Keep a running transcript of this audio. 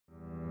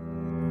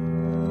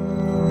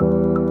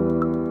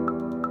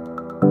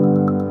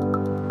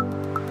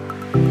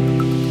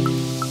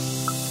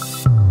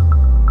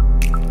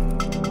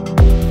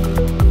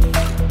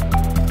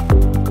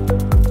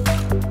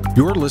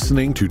You're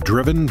listening to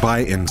Driven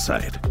by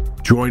Insight.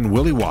 Join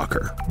Willie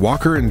Walker,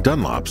 Walker &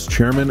 Dunlop's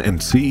chairman and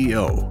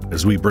CEO,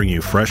 as we bring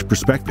you fresh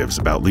perspectives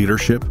about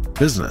leadership,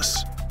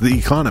 business, the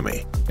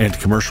economy, and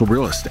commercial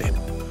real estate.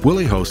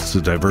 Willie hosts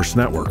a diverse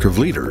network of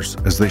leaders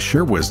as they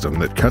share wisdom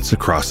that cuts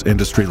across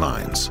industry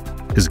lines.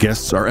 His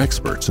guests are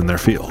experts in their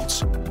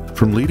fields,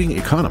 from leading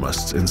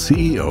economists and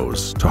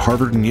CEOs to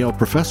Harvard and Yale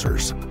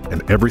professors,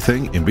 and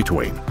everything in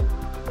between.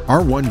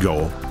 Our one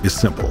goal is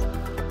simple: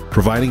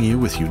 providing you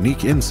with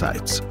unique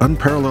insights,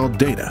 unparalleled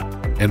data,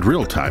 and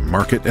real-time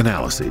market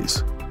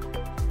analyses.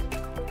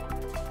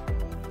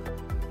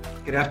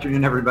 Good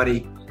afternoon,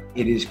 everybody.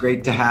 It is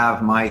great to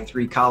have my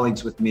three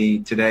colleagues with me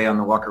today on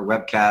the Walker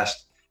Webcast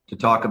to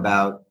talk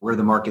about where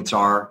the markets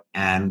are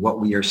and what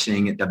we are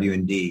seeing at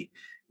W&D.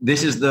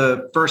 This is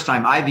the first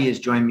time. Ivy has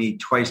joined me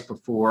twice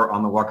before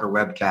on the Walker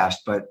Webcast,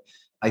 but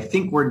I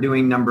think we're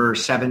doing number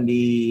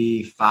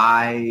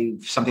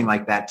 75, something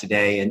like that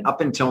today. And up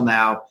until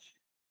now,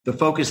 the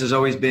focus has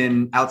always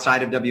been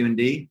outside of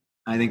W&D.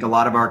 I think a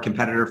lot of our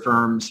competitor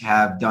firms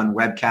have done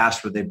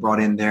webcasts where they brought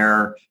in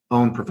their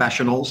own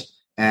professionals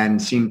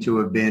and seem to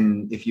have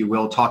been, if you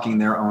will, talking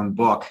their own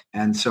book.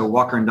 And so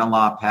Walker &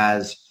 Dunlop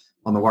has,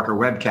 on the Walker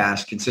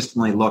Webcast,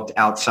 consistently looked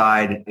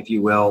outside, if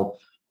you will,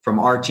 from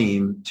our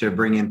team to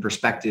bring in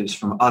perspectives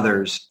from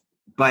others.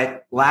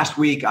 But last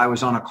week I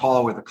was on a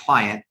call with a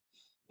client,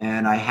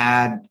 and I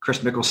had Chris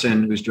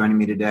Mickelson, who's joining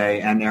me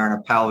today, and Aaron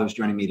Appel, who's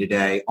joining me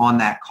today, on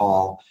that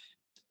call.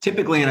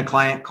 Typically in a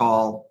client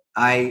call,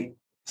 I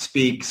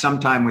speak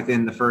sometime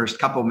within the first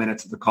couple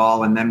minutes of the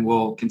call, and then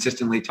we'll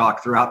consistently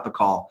talk throughout the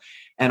call.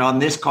 And on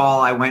this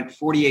call, I went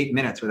 48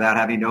 minutes without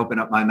having to open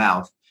up my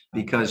mouth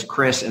because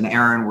Chris and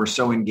Aaron were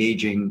so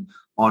engaging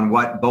on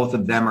what both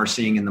of them are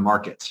seeing in the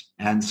markets.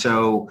 And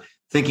so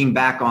thinking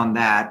back on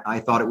that, I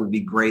thought it would be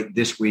great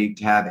this week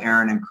to have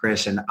Aaron and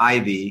Chris and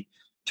Ivy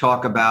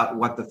talk about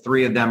what the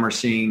three of them are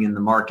seeing in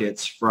the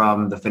markets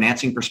from the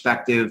financing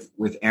perspective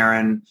with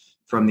Aaron,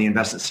 from the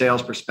investment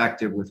sales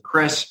perspective with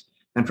Chris,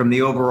 and from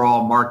the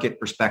overall market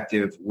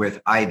perspective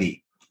with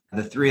Ivy.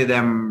 The three of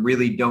them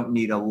really don't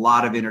need a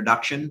lot of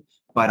introduction,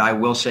 but I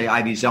will say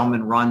Ivy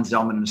Zellman runs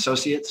Zellman &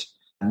 Associates,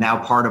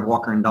 now part of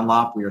Walker &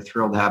 Dunlop. We are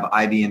thrilled to have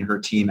Ivy and her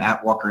team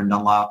at Walker &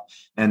 Dunlop,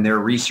 and their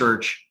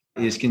research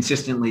is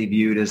consistently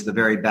viewed as the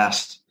very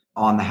best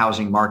on the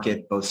housing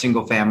market, both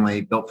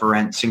single-family,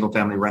 built-for-rent,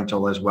 single-family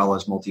rental, as well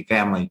as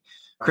multifamily.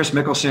 Chris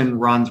Mickelson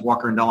runs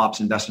Walker & Dunlop's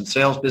investment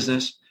sales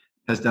business,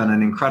 has done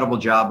an incredible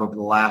job over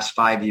the last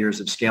 5 years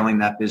of scaling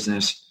that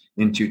business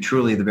into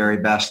truly the very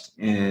best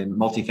in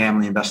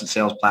multifamily investment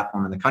sales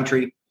platform in the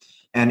country.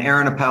 And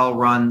Aaron Appel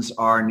runs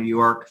our New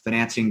York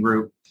financing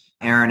group.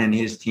 Aaron and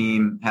his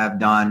team have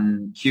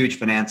done huge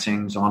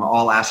financings on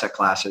all asset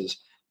classes,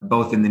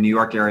 both in the New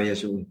York area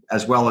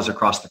as well as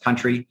across the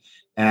country.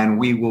 And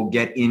we will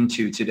get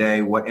into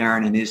today what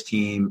Aaron and his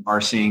team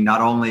are seeing,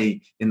 not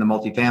only in the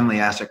multifamily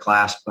asset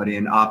class, but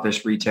in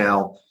office,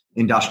 retail,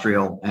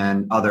 industrial,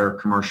 and other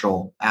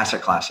commercial asset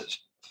classes.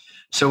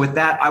 So with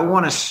that, I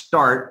want to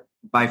start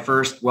by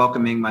first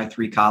welcoming my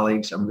three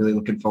colleagues. I'm really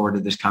looking forward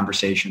to this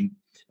conversation.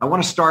 I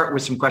want to start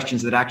with some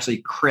questions that actually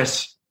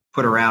Chris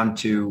put around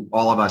to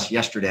all of us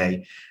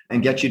yesterday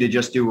and get you to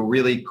just do a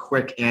really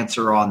quick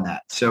answer on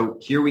that. So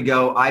here we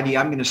go. Ivy,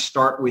 I'm going to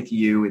start with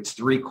you. It's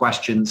three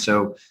questions,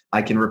 so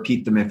I can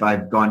repeat them if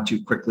I've gone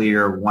too quickly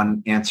or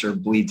one answer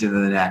bleeds into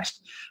the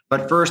next.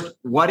 But first,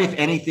 what, if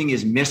anything,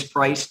 is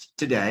mispriced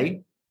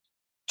today?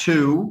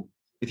 Two,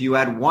 if you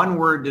had one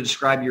word to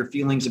describe your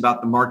feelings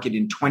about the market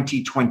in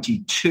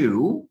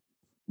 2022,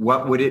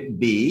 what would it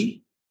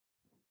be?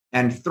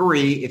 And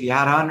three, if you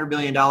had $100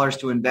 million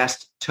to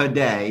invest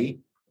today,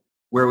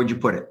 where would you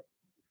put it?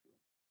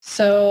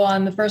 So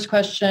on the first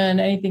question,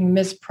 anything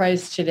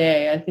mispriced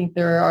today? I think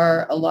there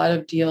are a lot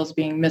of deals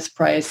being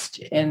mispriced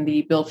in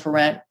the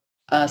build-for-rent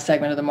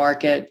segment of the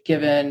market,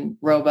 given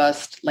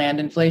robust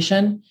land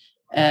inflation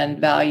and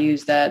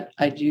values that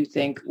I do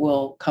think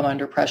will come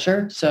under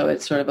pressure. So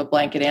it's sort of a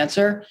blanket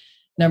answer.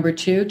 Number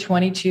two,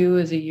 22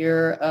 is a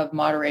year of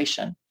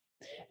moderation.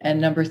 And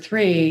number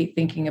three,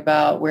 thinking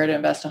about where to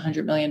invest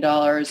 $100 million,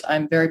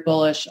 I'm very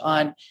bullish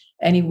on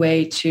any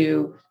way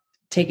to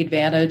take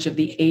advantage of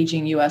the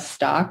aging U.S.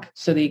 stock.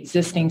 So the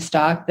existing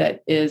stock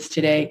that is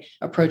today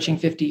approaching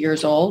 50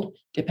 years old,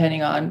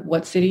 depending on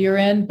what city you're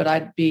in. But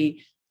I'd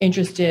be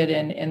interested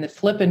in the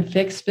flip and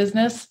fix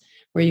business,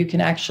 where you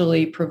can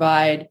actually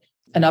provide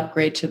an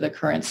upgrade to the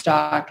current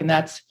stock. And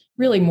that's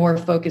really more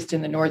focused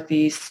in the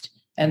Northeast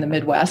and the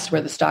Midwest,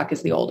 where the stock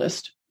is the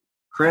oldest.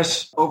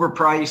 Chris,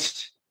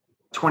 overpriced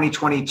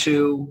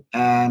 2022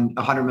 and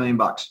 $100 million.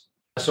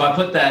 So I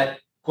put that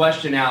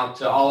question out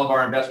to all of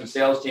our investment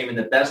sales team, and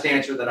the best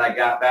answer that I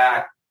got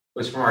back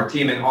was from our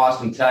team in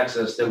Austin,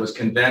 Texas, that was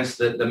convinced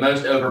that the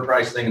most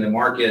overpriced thing in the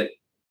market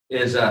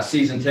is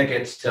season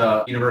tickets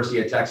to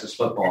University of Texas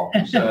football.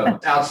 So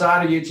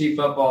outside of UT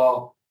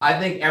football, I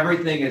think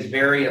everything is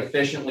very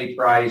efficiently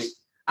priced.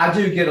 I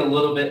do get a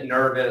little bit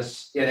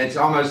nervous, and it's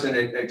almost an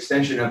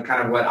extension of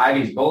kind of what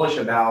Ivy's bullish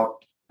about.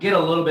 Get a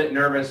little bit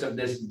nervous of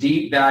this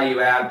deep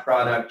value add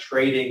product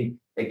trading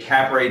at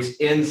cap rates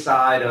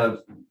inside of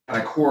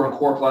kind of core and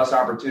core plus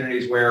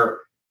opportunities where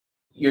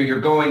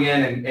you're going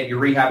in and you're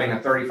rehabbing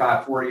a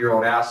 35,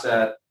 40-year-old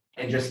asset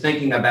and just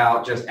thinking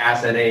about just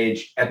asset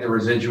age at the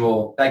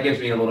residual, that gives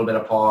me a little bit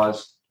of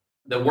pause.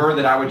 The word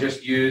that I would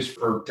just use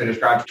to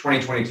describe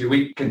 2022,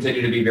 we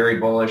continue to be very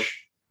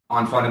bullish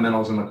on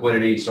fundamentals and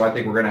liquidity. So I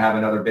think we're going to have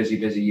another busy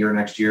year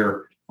next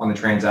year on the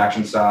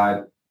transaction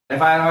side.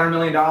 If I had $100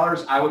 million,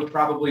 I would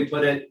probably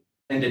put it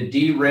into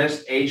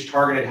de-risked,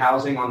 age-targeted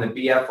housing on the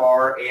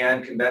BFR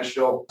and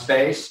conventional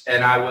space.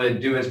 And I would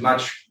do as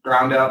much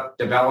ground-up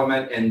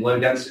development and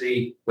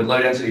low-density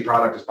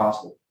product as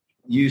possible.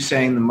 You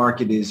saying the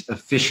market is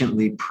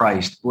efficiently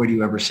priced. Boy, do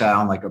you ever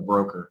sound like a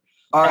broker.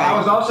 All right. I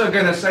was also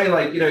going to say,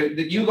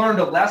 that you learned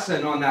a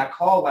lesson on that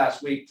call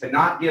last week to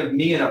not give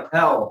me and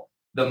Appel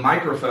the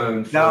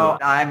microphone. No,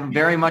 I'm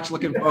very much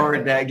looking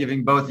forward to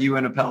giving both you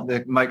and Appel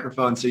the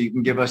microphone so you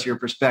can give us your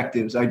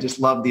perspectives. I just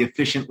love the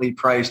efficiently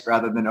priced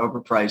rather than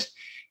overpriced.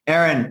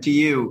 Aaron, to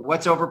you,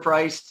 what's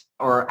overpriced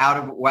or out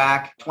of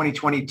whack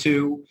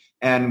 2022,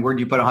 and where do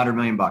you put $100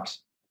 million?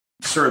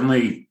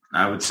 Certainly,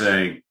 I would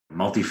say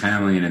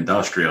multifamily and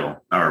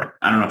industrial, or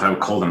I don't know if I would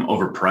call them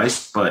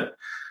overpriced, but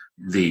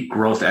the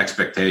growth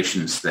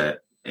expectations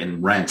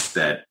in rents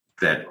that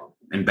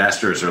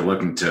investors are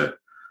looking to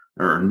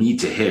or need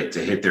to hit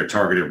their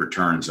targeted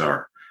returns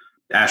are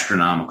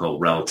astronomical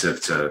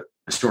relative to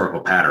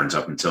historical patterns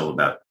up until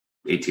about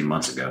 18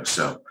 months ago.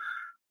 So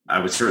I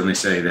would certainly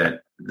say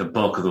that the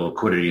bulk of the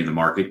liquidity in the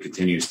market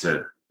continues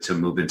to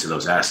move into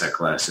those asset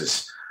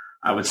classes.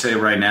 I would say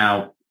right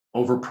now,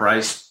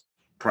 overpriced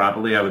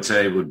probably, I would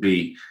say, would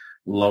be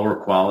lower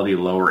quality,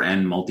 lower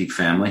end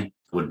multifamily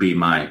would be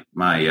my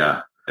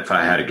if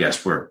I had to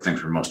guess where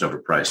things were most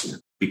overpriced,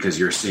 because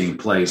you're seeing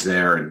plays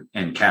there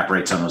and cap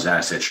rates on those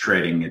assets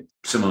trading at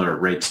similar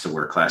rates to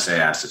where Class A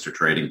assets are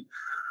trading,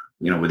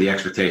 with the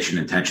expectation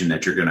and intention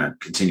that you're going to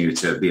continue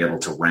to be able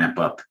to ramp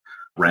up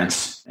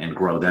rents and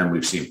grow them.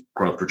 We've seen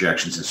growth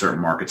projections in certain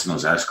markets in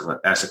those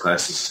asset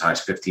classes as high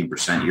as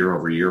 15% year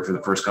over year for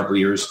the first couple of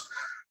years.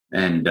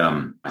 And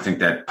I think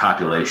that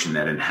population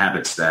that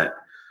inhabits that,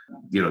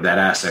 that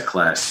asset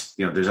class,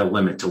 there's a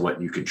limit to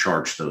what you can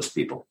charge those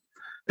people.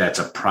 That's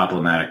a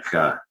problematic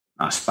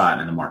spot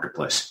in the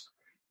marketplace.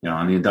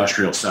 On the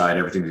industrial side,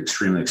 everything's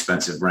extremely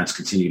expensive. Rents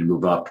continue to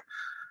move up.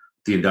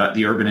 The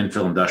urban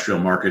infill industrial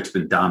market's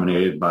been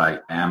dominated by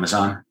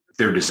Amazon.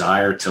 Their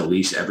desire to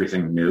lease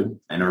everything new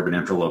in urban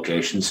infill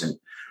locations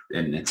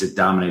and to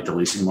dominate the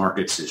leasing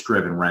markets has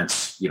driven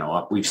rents,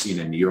 up. We've seen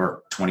in New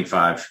York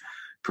 25%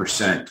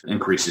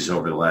 increases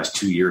over the last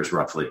 2 years,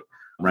 roughly.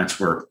 Rents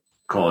were,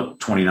 call it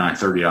 $29,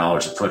 $30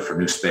 a foot for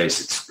new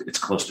space. It's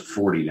close to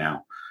 40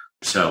 now.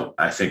 So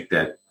I think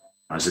that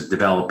as a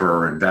developer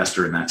or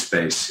investor in that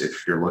space,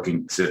 if you're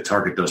looking to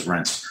target those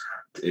rents,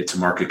 it's a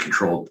market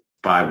controlled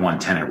by one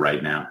tenant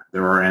right now.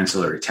 There are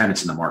ancillary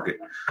tenants in the market,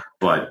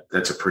 but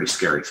that's a pretty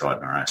scary thought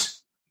in our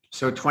eyes.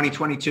 So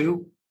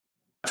 2022?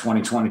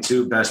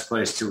 2022, best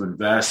place to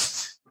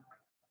invest.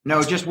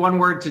 No, just one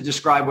word to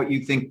describe what you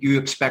think you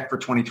expect for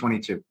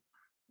 2022.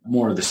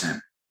 More of the same.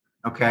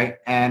 Okay.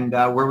 And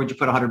where would you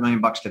put $100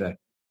 million today?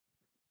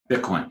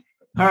 Bitcoin.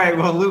 All right.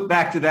 We'll loop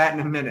back to that in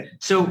a minute.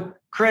 So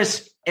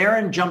Chris,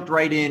 Aaron jumped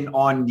right in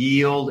on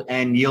yield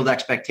and yield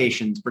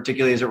expectations,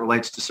 particularly as it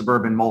relates to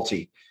suburban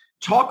multi.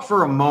 Talk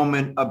for a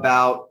moment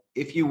about,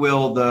 if you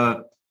will,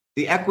 the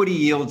equity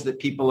yields that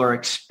people are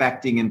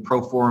expecting and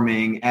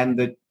proforming, and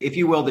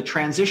the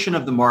transition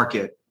of the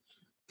market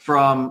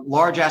from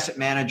large asset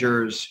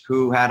managers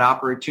who had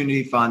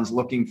opportunity funds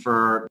looking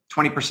for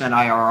 20%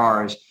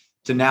 IRRs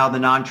to now the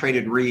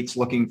non-traded REITs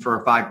looking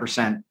for a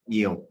 5%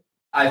 yield.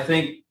 I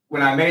think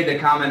when I made the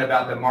comment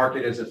about the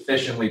market is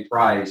efficiently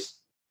priced,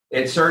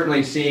 it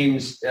certainly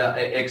seems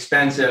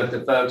expensive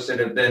to folks that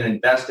have been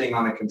investing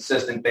on a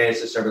consistent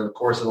basis over the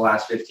course of the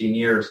last 15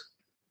 years.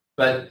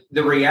 But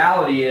the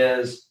reality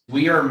is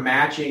we are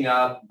matching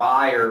up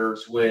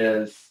buyers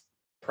with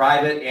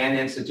private and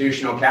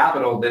institutional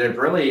capital that have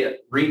really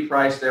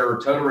repriced their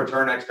total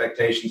return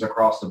expectations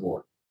across the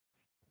board.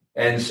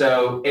 And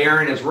so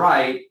Aaron is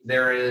right.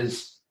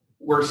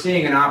 We're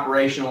seeing an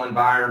operational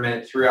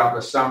environment throughout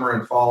the summer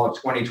and fall of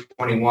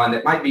 2021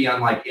 that might be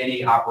unlike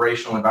any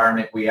operational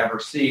environment we ever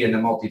see in the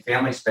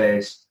multifamily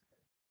space,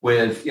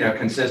 with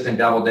consistent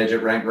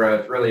double-digit rent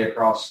growth really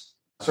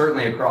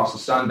certainly across the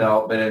Sun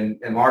Belt, but in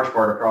large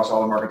part across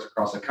all the markets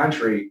across the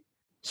country.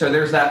 So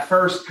there's that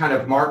first kind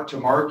of mark to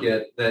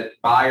market that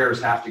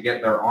buyers have to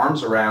get their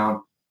arms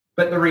around.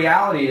 But the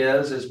reality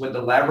is with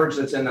the leverage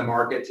that's in the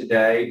market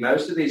today,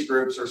 most of these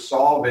groups are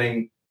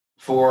solving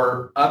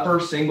for upper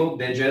single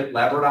digit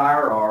levered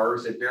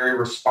IRRs at very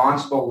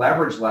responsible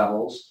leverage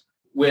levels,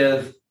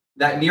 with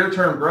that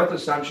near-term growth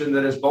assumption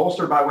that is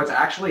bolstered by what's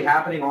actually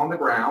happening on the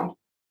ground.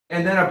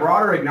 And then a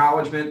broader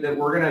acknowledgement that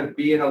we're going to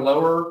be in a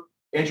lower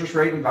interest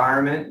rate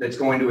environment that's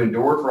going to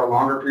endure for a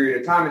longer period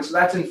of time. And so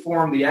that's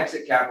informed the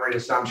exit cap rate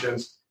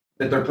assumptions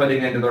that they're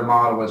putting into their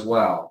model as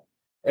well.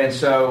 And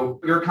so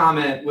your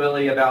comment,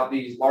 Willie, about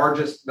the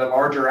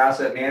larger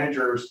asset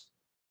managers,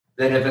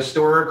 that have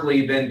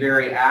historically been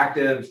very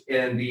active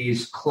in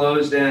these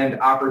closed-end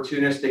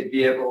opportunistic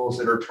vehicles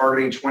that are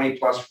targeting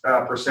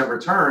 20+%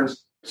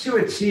 returns, to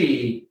a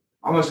T,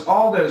 almost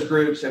all those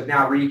groups have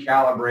now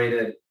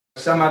recalibrated.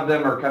 Some of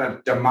them are kind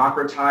of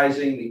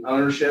democratizing the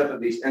ownership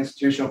of these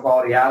institutional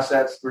quality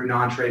assets through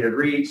non-traded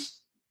REITs.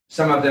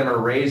 Some of them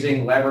are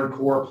raising levered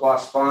core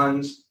plus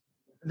funds.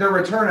 Their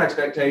return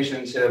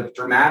expectations have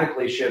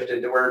dramatically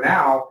shifted to where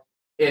now,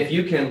 if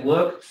you can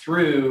look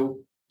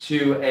through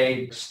to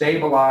a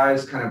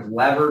stabilized kind of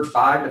levered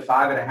 5 to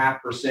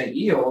 5.5%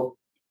 yield,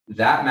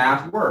 that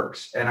math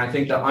works. And I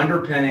think the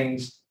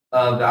underpinnings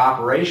of the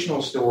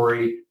operational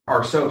story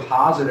are so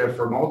positive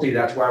for multi.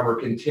 That's why we're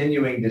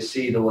continuing to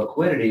see the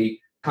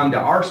liquidity come to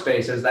our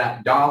space as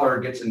that dollar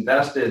gets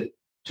invested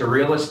to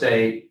real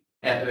estate,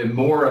 and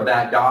more of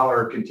that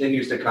dollar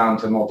continues to come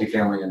to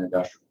multifamily and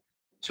industrial.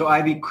 So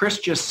Ivy, Chris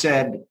just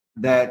said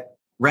that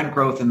rent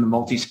growth in the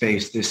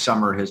multi-space this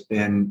summer has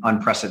been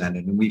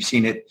unprecedented. And we've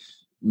seen it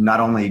not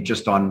only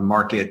just on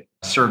market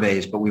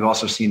surveys, but we've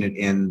also seen it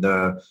in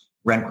the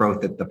rent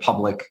growth that the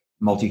public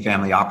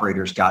multifamily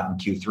operators got in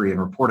Q3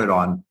 and reported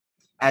on.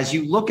 As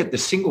you look at the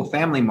single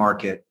family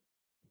market,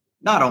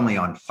 not only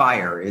on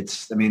fire,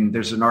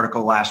 there's an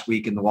article last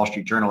week in the Wall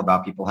Street Journal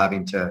about people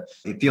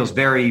it feels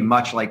very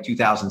much like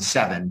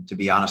 2007, to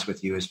be honest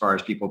with you, as far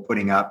as people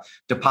putting up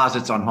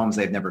deposits on homes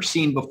they've never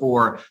seen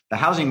before, the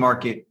housing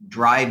market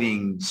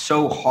driving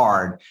so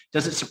hard.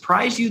 Does it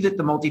surprise you that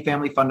the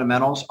multifamily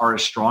fundamentals are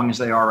as strong as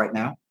they are right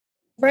now?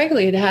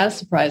 Frankly, it has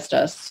surprised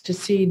us to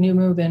see new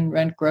move-in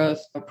rent growth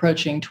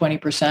approaching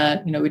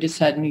 20%. We just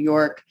had New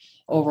York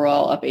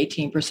overall up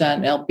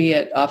 18%,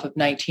 albeit off of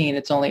 19,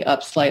 it's only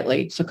up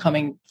slightly. So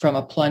coming from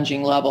a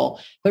plunging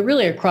level, but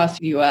really across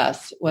the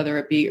U.S., whether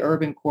it be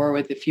urban core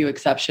with a few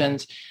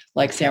exceptions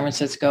like San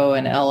Francisco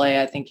and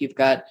LA, I think you've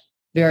got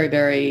very,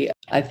 very,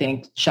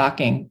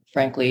 shocking,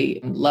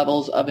 frankly,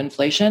 levels of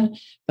inflation.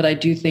 But I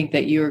do think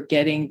that you're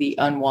getting the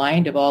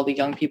unwind of all the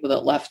young people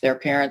that left their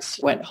parents,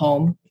 went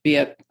home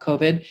via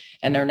COVID,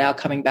 and they're now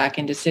coming back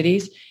into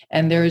cities.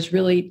 And there is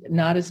really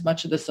not as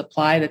much of the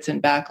supply that's in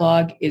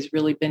backlog is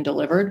really been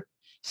delivered.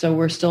 So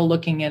we're still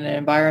looking at an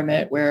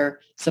environment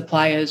where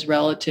supply is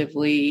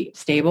relatively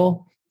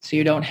stable. So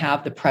you don't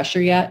have the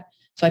pressure yet.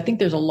 So I think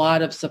there's a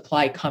lot of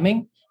supply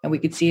coming, and we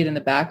could see it in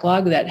the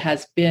backlog that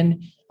has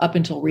been up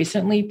until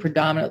recently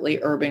predominantly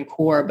urban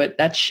core, but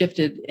that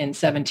shifted in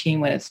 17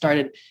 when it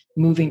started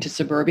moving to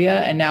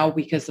suburbia. And now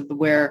because of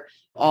where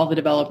all the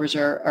developers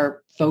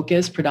are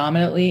focused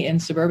predominantly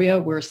in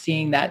suburbia, we're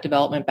seeing that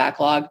development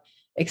backlog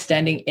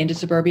extending into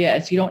suburbia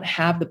as you don't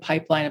have the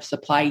pipeline of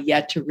supply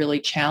yet to really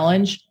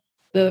challenge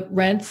the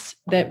rents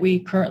that we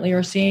currently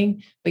are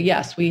seeing. But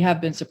yes, we have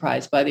been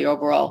surprised by the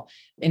overall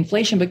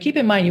inflation. But keep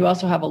in mind, you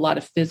also have a lot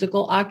of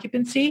physical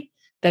occupancy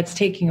that's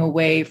taking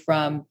away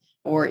from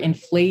or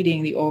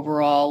inflating the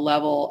overall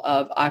level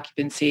of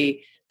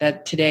occupancy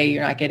that today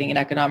you're not getting an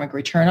economic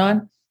return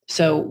on.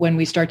 So when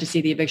we start to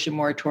see the eviction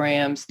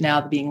moratoriums now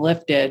being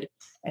lifted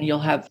and you'll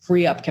have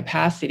free up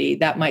capacity,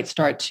 that might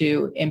start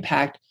to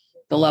impact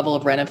the level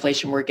of rent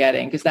inflation we're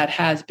getting, because that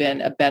has been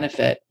a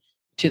benefit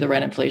to the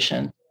rent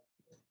inflation.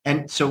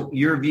 And so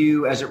your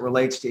view as it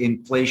relates to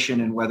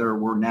inflation and whether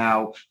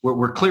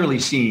we're clearly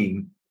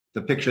seeing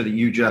the picture that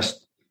you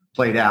just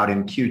played out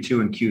in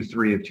Q2 and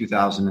Q3 of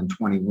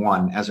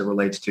 2021 as it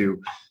relates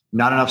to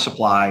not enough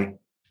supply,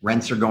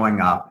 rents are going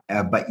up,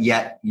 but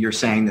yet you're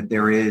saying that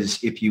there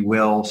is, if you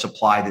will,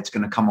 supply that's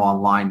going to come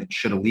online that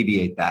should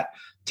alleviate that.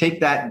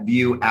 Take that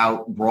view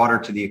out broader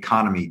to the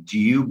economy. Do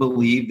you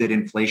believe that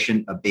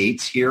inflation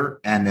abates here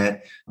and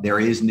that there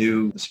is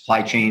new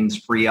supply chains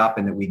free up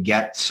and that we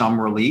get some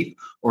relief?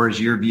 Or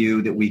is your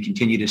view that we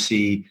continue to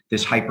see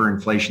this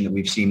hyperinflation that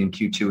we've seen in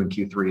Q2 and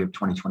Q3 of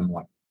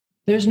 2021?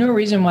 There's no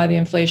reason why the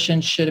inflation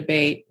should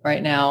abate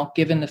right now,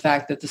 given the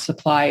fact that the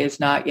supply is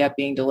not yet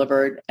being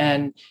delivered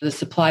and the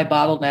supply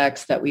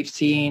bottlenecks that we've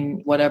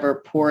seen,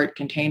 whatever port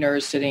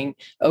containers sitting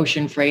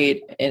ocean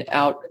freight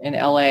out in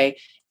LA,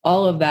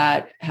 all of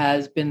that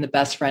has been the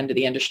best friend to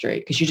the industry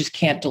because you just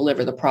can't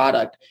deliver the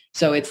product.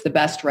 So it's the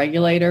best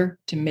regulator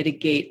to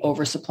mitigate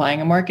oversupplying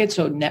a market.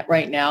 So net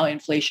right now,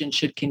 inflation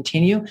should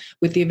continue.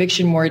 With the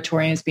eviction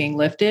moratoriums being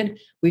lifted,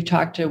 we've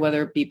talked to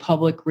whether it be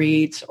public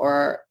REITs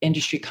or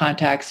industry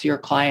contacts, your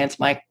clients,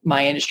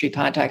 my industry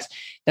contacts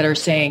that are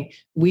saying,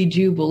 we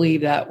do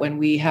believe that when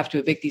we have to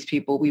evict these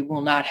people, we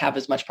will not have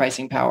as much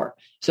pricing power.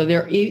 So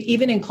they're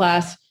even in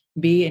Class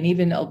B and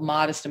even a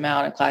modest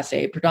amount in Class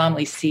A,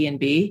 predominantly C and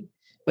B,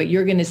 but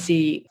you're going to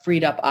see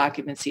freed up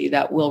occupancy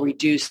that will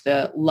reduce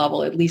the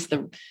level, at least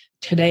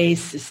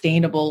today's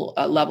sustainable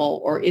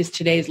level, or is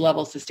today's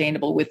level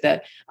sustainable with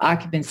the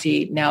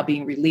occupancy now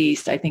being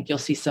released? I think you'll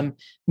see some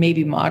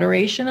maybe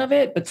moderation of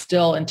it, but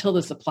still until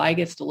the supply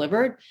gets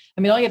delivered.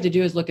 I mean, all you have to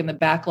do is look in the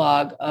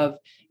backlog of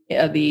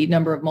the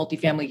number of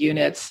multifamily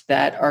units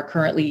that are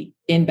currently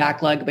in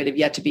backlog but have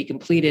yet to be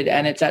completed,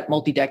 and it's at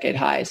multi-decade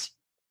highs.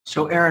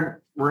 So Aaron,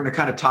 we're going to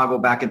kind of toggle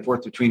back and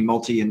forth between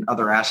multi and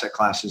other asset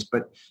classes,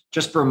 but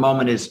just for a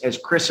moment, as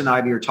Chris and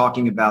Ivy are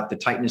talking about the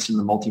tightness in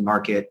the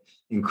multi-market,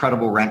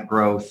 incredible rent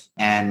growth,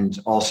 and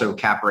also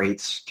cap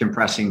rates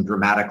compressing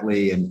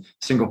dramatically and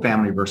single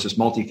family versus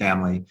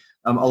multifamily,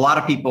 a lot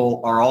of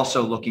people are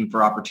also looking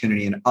for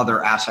opportunity in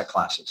other asset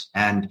classes.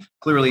 And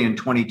clearly in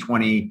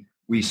 2020,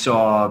 we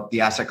saw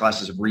the asset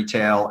classes of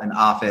retail and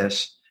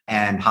office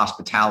and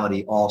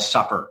hospitality all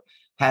suffer.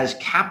 Has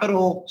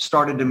capital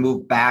started to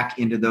move back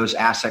into those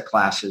asset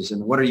classes?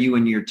 And what are you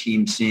and your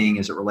team seeing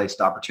as it relates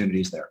to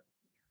opportunities there?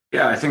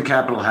 Yeah, I think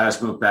capital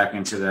has moved back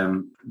into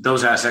them.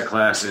 Those asset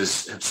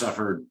classes have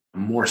suffered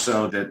more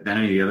so than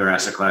any of the other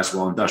asset classes.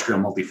 While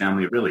industrial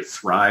multifamily really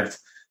thrived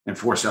and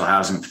for sale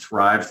housing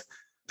thrived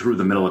through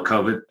the middle of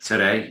COVID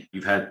today,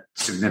 you've had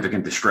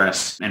significant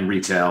distress in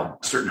retail,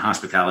 certain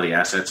hospitality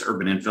assets,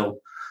 urban infill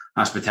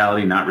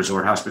hospitality, not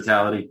resort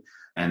hospitality,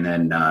 and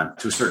then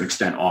to a certain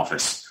extent,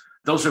 office.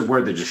 Those are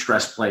where the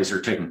distress plays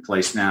are taking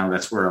place now.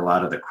 That's where a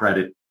lot of the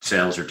credit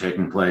sales are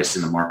taking place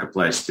in the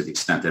marketplace to the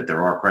extent that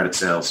there are credit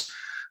sales.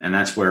 And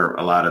that's where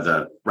a lot of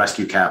the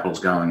rescue capital is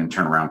going and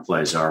turnaround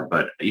plays are.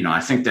 But,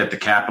 I think that the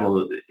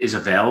capital is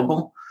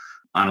available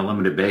on a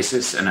limited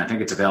basis, and I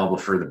think it's available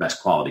for the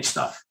best quality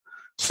stuff.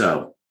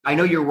 So I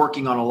know you're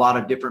working on a lot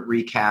of different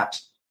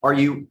recaps. Are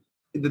you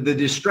the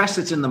distress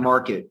that's in the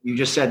market? You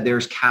just said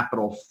there's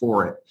capital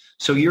for it.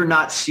 So you're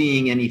not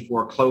seeing any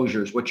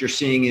foreclosures. What you're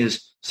seeing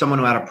is someone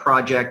who had a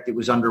project that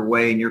was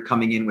underway and you're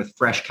coming in with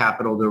fresh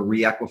capital to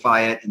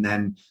re-equify it and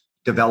then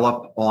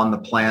develop on the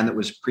plan that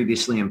was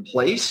previously in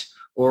place?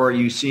 Or are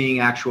you seeing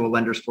actual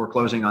lenders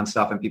foreclosing on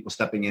stuff and people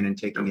stepping in and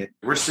taking it?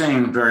 We're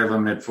seeing very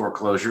limited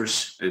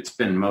foreclosures. It's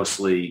been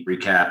mostly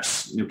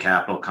recaps, new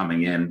capital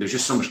coming in. There's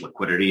just so much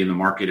liquidity in the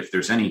market. If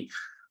there's any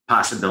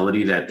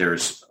possibility that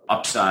there's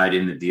upside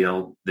in the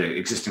deal, the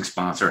existing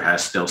sponsor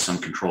has still some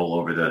control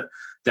over the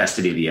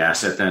destiny of the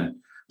asset. Then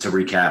to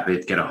recap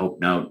it, get a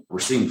hope note. We're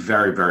seeing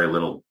very, very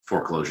little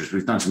foreclosures.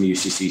 We've done some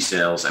UCC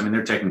sales. I mean,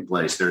 they're taking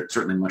place. They're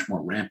certainly much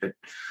more rampant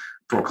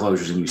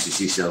foreclosures and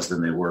UCC sales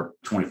than they were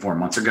 24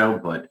 months ago,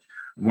 but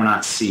we're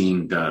not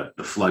seeing the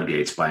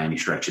floodgates by any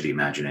stretch of the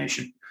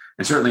imagination.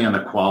 And certainly on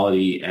the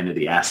quality end of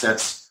the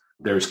assets,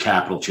 there's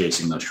capital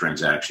chasing those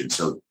transactions.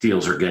 So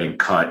deals are getting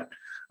cut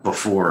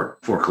before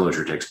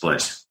foreclosure takes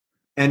place.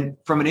 And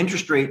from an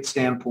interest rate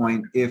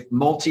standpoint, if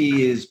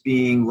multi is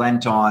being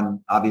lent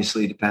on,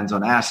 obviously depends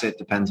on asset,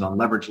 depends on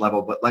leverage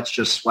level, but let's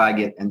just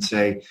swag it and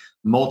say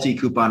multi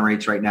coupon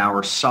rates right now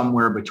are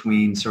somewhere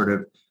between sort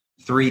of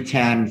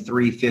 310,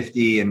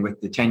 350, and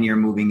with the 10-year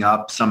moving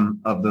up,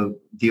 some of the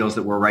deals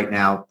that we're right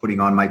now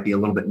putting on might be a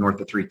little bit north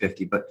of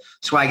 350, but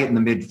swag it in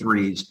the mid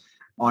threes.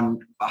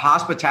 On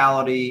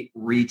hospitality,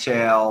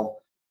 retail,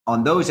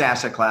 on those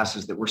asset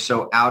classes that were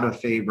so out of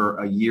favor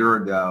a year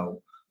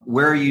ago,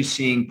 where are you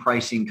seeing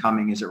pricing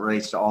coming as it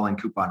relates to all-in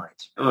coupon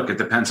rates? Look, it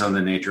depends on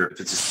the nature. If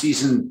it's a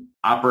seasoned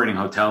operating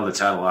hotel that's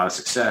had a lot of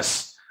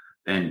success,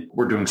 and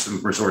we're doing some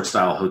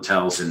resort-style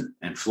hotels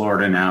in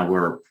Florida now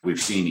where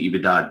we've seen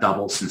EBITDA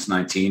double since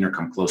 19 or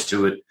come close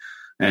to it,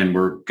 and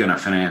we're going to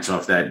finance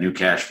off that new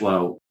cash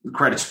flow. The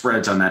credit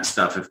spreads on that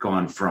stuff have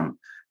gone from,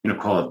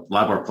 call it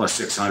LIBOR plus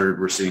 600.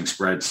 We're seeing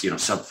spreads,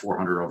 sub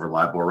 400 over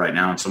LIBOR right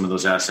now in some of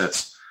those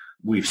assets.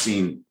 We've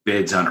seen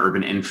bids on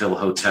urban infill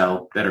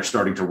hotel that are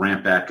starting to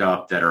ramp back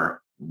up that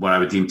are what I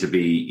would deem to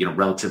be,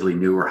 relatively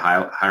newer,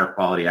 higher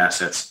quality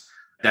assets.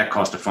 That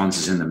cost of funds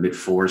is in the mid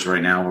fours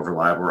right now over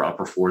LIBOR,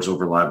 upper fours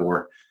over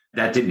LIBOR.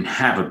 That didn't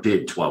have a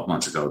bid 12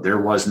 months ago. There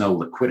was no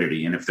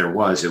liquidity. And if there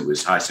was, it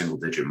was high single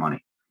digit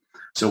money.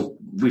 So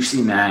we've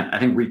seen that. I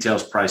think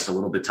retail's priced a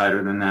little bit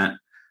tighter than that.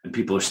 And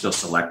people are still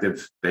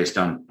selective based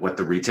on what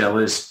the retail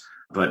is,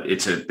 but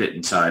it's a bit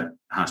inside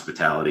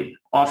hospitality.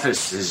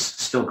 Office is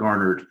still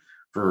garnered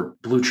for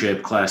blue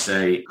chip, class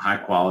A, high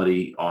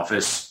quality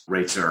office.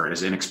 Rates are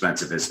as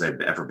inexpensive as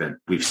they've ever been.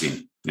 We've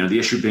seen, the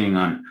issue being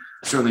on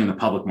certainly in the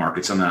public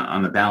markets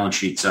on the balance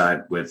sheet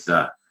side with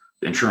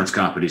insurance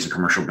companies and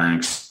commercial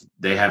banks,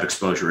 they have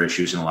exposure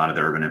issues in a lot of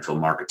the urban infill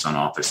markets on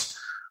office.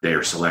 They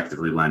are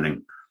selectively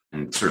lending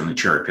and certainly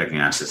cherry picking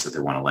assets that they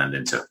want to lend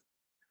into.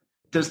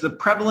 Does the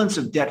prevalence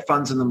of debt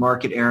funds in the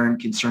market, Aaron,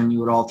 concern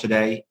you at all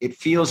today? It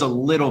feels a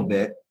little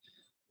bit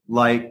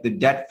like the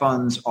debt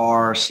funds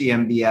are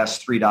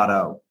CMBS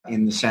 3.0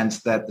 in the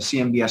sense that the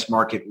CMBS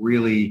market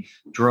really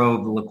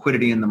drove the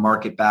liquidity in the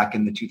market back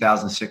in the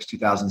 2006,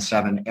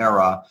 2007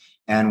 era.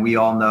 And we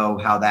all know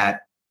how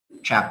that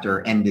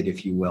chapter ended,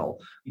 if you will.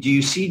 Do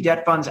you see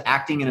debt funds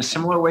acting in a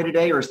similar way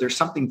today, or is there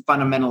something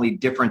fundamentally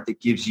different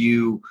that gives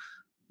you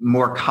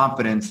more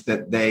confidence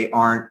that they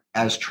aren't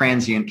as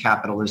transient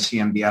capital as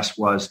CMBS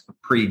was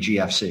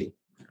pre-GFC?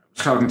 I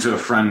was talking to a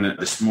friend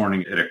this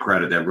morning at a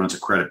credit that runs a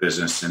credit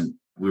business, and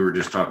we were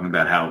just talking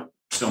about how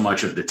so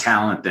much of the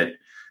talent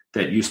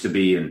that used to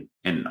be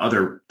in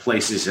other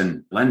places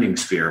in lending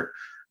sphere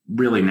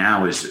really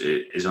now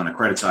is on the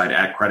credit side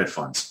at credit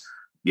funds,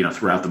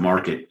 throughout the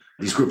market.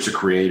 These groups are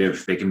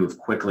creative. They can move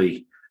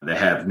quickly. They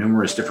have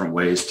numerous different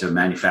ways to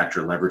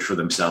manufacture leverage for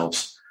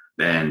themselves.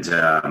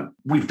 And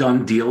we've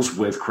done deals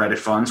with credit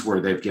funds where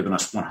they've given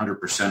us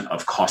 100%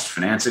 of cost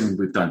financing.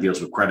 We've done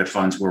deals with credit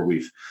funds where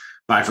we've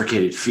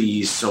bifurcated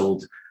fees,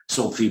 sold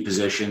fee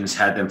positions,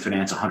 had them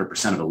finance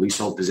 100% of a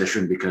leasehold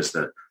position because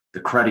the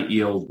credit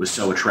yield was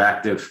so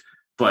attractive.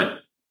 But,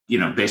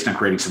 based on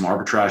creating some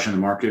arbitrage in the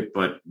market.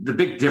 But the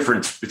big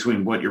difference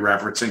between what you're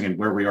referencing and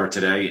where we are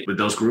today with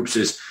those groups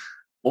is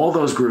all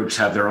those groups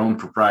have their own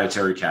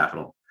proprietary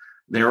capital.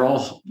 They're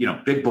all,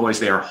 big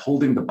boys. They are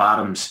holding the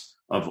bottoms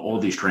of all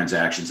these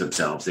transactions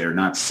themselves. They are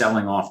not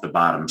selling off the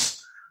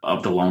bottoms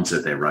of the loans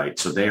that they write.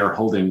 So they are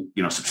holding,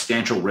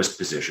 substantial risk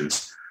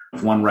positions.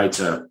 If one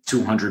writes a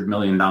 $200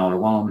 million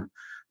loan,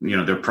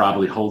 they're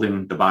probably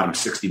holding the bottom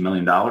 $60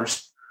 million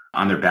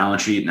on their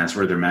balance sheet, and that's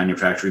where they're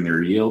manufacturing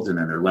their yield, and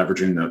then they're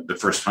leveraging the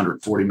first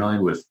 $140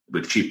 million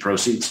with cheap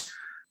proceeds.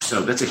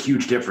 So that's a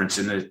huge difference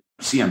in the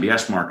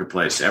CMBS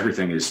marketplace.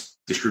 Everything is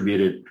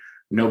distributed.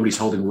 Nobody's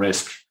holding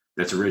risk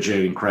that's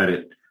originating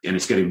credit, and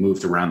it's getting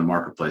moved around the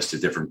marketplace to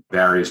different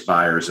various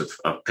buyers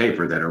of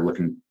paper that are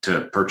looking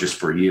to purchase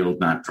for yield,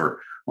 not for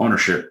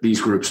ownership.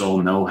 These groups all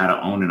know how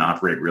to own and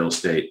operate real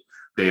estate.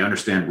 They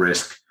understand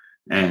risk,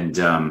 and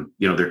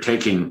they're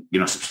taking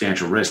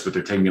substantial risk, but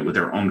they're taking it with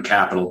their own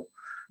capital.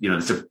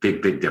 It's a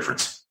big, big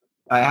difference.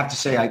 I have to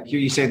say, I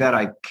hear you say that.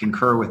 I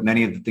concur with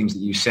many of the things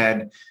that you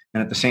said.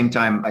 And at the same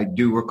time, I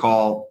do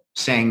recall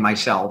saying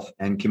myself,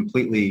 and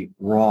completely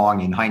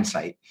wrong in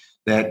hindsight,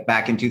 that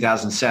back in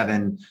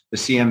 2007, the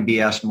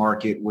CMBS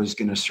market was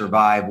going to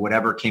survive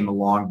whatever came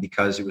along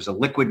because it was a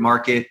liquid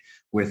market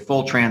with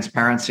full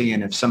transparency.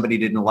 And if somebody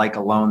didn't like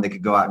a loan, they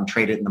could go out and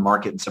trade it in the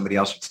market and somebody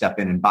else would step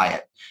in and buy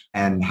it.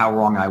 And how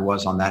wrong I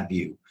was on that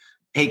view.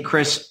 Hey,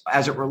 Chris,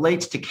 as it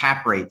relates to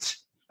cap rates,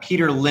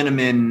 Peter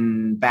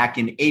Linneman back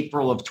in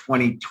April of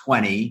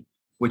 2020,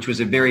 which was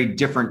a very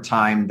different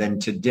time than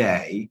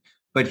today,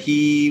 but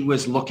he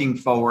was looking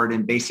forward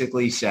and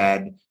basically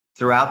said,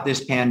 throughout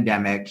this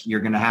pandemic, you're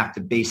going to have to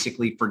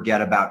basically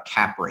forget about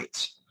cap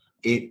rates.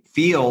 It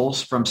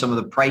feels from some of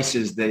the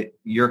prices that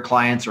your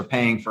clients are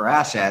paying for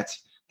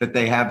assets that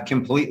they have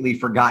completely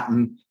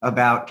forgotten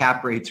about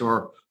cap rates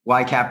or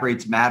why cap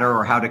rates matter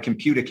or how to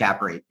compute a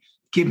cap rate.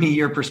 Give me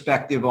your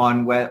perspective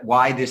on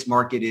why this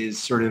market is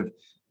sort of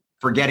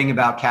forgetting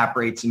about cap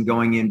rates and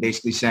going in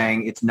basically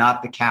saying it's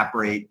not the cap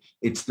rate,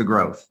 it's the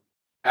growth.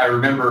 I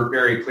remember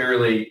very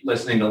clearly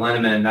listening to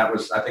Linneman. That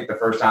was, I think, the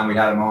first time we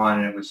had him on,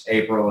 and it was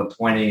April of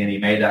 20, and he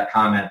made that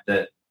comment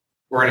that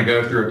we're going to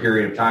go through a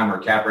period of time where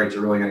cap rates are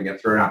really going to get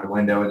thrown out the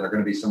window and they're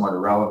going to be somewhat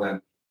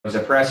irrelevant. It was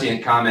a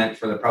prescient comment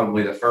for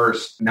probably the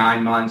first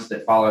 9 months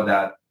that followed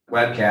that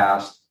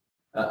webcast.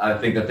 I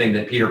think the thing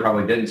that Peter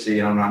probably didn't see,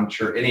 and I'm not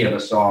sure any of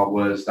us saw,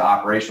 was the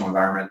operational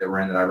environment that we're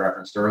in that I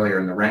referenced earlier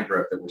and the rent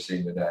growth that we're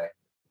seeing today.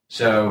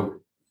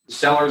 So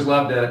sellers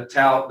love to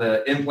tout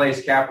the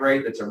in-place cap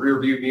rate that's a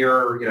rearview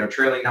mirror,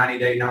 trailing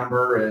 90-day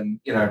number and,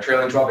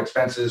 trailing 12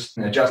 expenses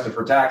and adjusted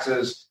for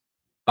taxes.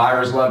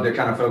 Buyers love to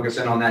kind of focus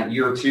in on that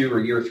year 2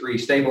 or year 3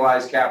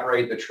 stabilized cap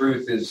rate. The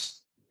truth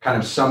is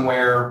kind of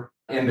somewhere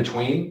in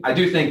between. I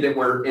do think that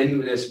we're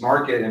in this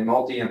market, and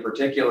multi in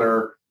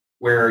particular,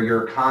 where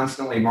you're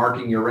constantly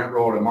marking your rent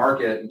roll to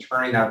market and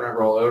turning that rent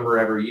roll over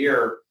every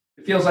year.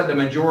 It feels like the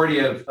majority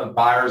of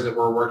buyers that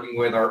we're working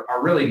with are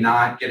really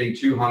not getting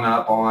too hung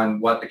up on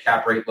what the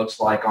cap rate looks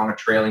like on a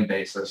trailing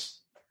basis.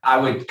 I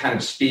would kind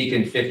of speak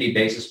in 50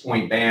 basis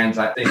point bands.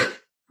 I think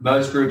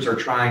most groups are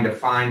trying to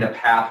find a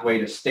pathway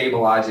to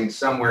stabilizing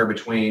somewhere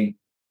between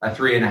a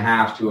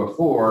 3.5 to a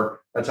 4.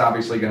 That's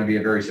obviously going to be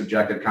a very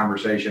subjective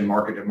conversation,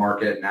 market to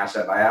market and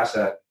asset by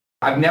asset.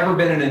 I've never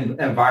been in an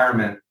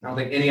environment, I don't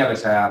think any of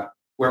us have,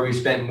 where we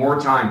spent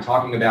more time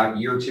talking about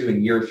year 2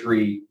 and year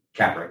 3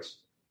 cap rates.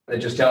 It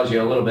just tells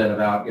you a little bit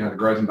about the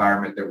growth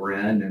environment that we're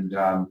in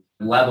and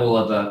level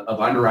of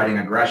underwriting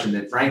aggression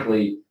that,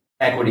 frankly,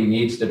 equity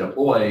needs to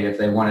deploy if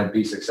they want to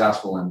be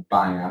successful in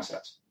buying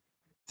assets.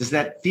 Does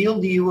that feel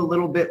to you a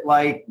little bit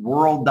like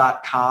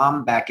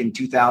World.com back in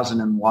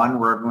 2001,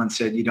 where everyone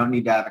said you don't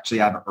need to actually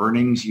have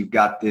earnings? You've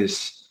got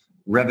this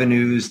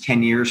revenues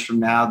 10 years from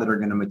now that are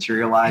going to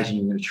materialize and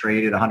you're going to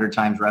trade at 100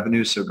 times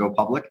revenue, so go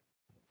public?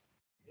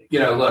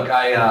 Look,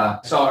 I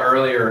saw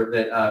earlier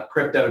that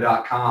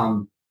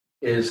Crypto.com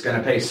is going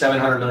to pay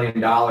 $700 million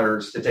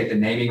to take the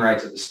naming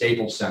rights at the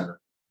Staples Center.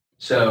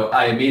 So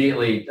I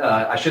immediately,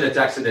 I should have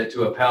texted it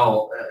to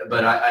Appel,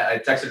 but I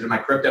texted it to my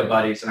crypto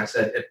buddies and I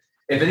said,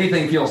 if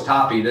anything feels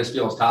toppy, this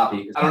feels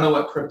toppy. I don't know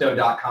what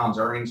Crypto.com's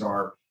earnings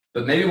are,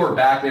 but maybe we're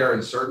back there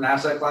in certain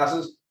asset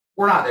classes.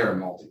 We're not there in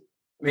multi.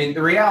 I mean,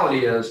 the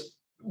reality is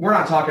we're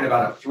not talking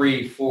about a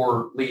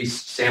 3-4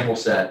 lease sample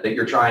set that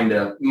you're trying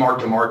to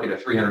market a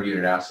 300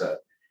 unit asset.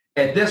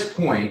 At this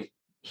point,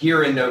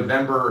 here in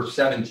November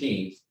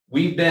 17th,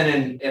 we've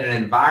been in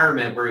an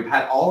environment where we've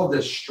had all of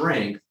this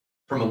strength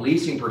from a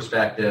leasing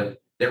perspective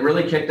that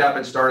really kicked up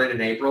and started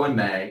in April and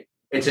May.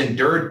 It's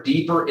endured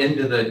deeper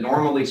into the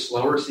normally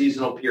slower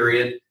seasonal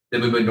period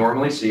than we would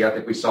normally see. I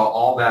think we saw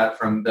all that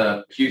from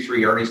the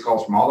Q3 earnings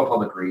calls from all the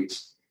public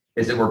REITs,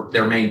 is that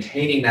they're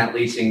maintaining that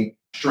leasing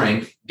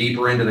strength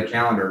deeper into the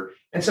calendar.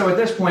 And so at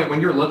this point,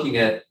 when you're looking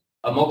at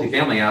a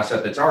multifamily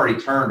asset that's already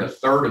turned a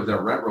third of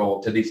their rent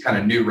roll to these kind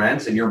of new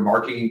rents, and you're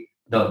marking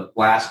the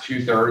last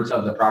 2/3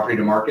 of the property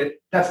to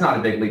market, that's not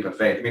a big leap of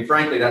faith. I mean,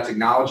 frankly, that's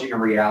acknowledging a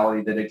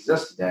reality that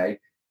exists today,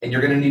 and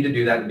you're going to need to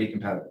do that to be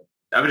competitive.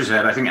 I would just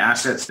add, I think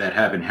assets that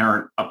have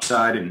inherent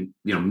upside and,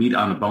 meat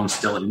on the bone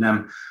still in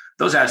them,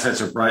 those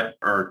assets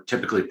are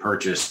typically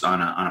purchased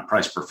on a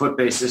price per foot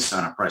basis,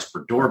 on a price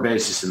per door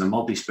basis. In the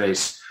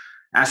multi-space,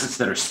 assets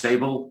that are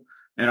stable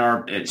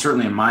and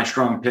certainly in my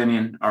strong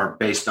opinion, are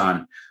based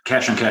on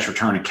cash on cash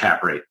return and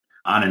cap rate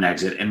on an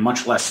exit, and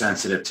much less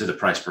sensitive to the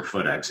price per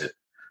foot exit.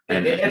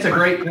 And it's a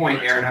great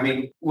point, Aaron. I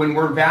mean, when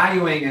we're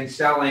valuing and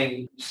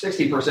selling,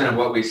 60% of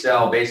what we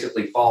sell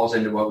basically falls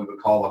into what we would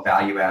call a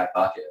value add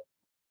bucket.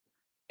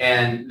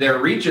 And there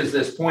reaches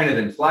this point of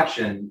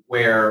inflection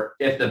where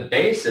if the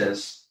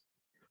basis,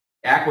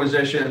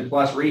 acquisition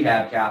plus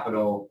rehab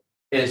capital,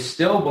 is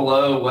still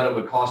below what it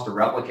would cost to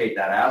replicate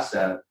that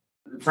asset,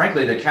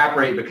 frankly, the cap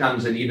rate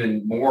becomes an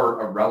even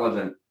more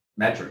irrelevant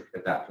metric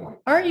at that point.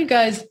 Aren't you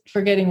guys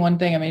forgetting one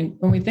thing? I mean,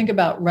 when we think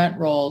about rent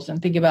rolls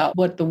and think about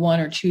what the 1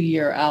 or 2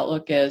 year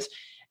outlook is,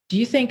 do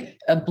you think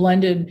a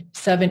blended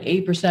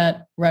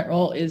 7-8% rent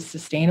roll is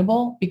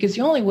sustainable? Because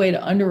the only way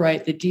to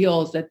underwrite the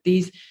deals that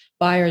these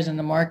buyers in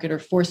the market are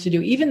forced to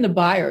do, even the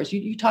buyers,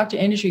 you talk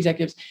to industry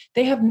executives,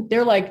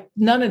 they're like,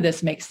 none of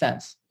this makes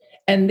sense.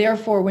 And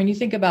therefore, when you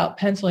think about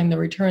penciling the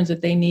returns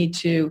that they need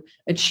to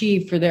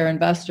achieve for their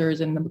investors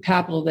and the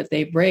capital that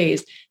they've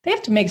raised, they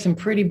have to make some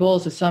pretty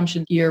bold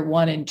assumptions year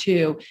 1 and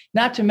 2,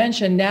 not to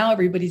mention now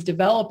everybody's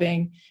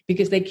developing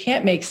because they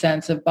can't make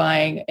sense of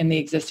buying in the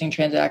existing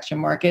transaction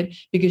market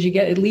because you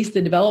get at least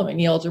the development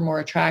yields are more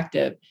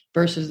attractive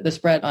versus the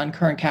spread on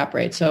current cap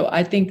rates. So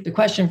I think the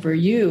question for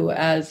you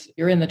as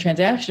you're in the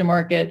transaction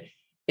market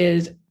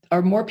is,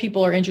 are more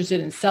people are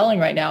interested in selling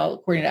right now,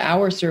 according to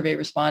our survey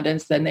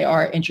respondents, than they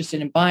are interested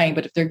in buying.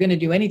 But if they're going to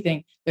do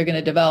anything, they're going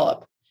to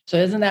develop. So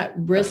isn't that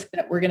risk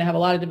that we're going to have a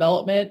lot of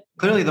development?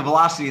 Clearly, the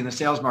velocity in the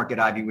sales market,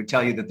 Ivy, would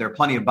tell you that there are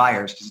plenty of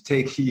buyers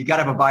because you got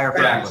to have a buyer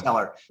for every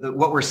seller.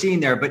 What we're seeing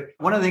there. But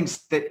one of the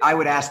things that I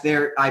would ask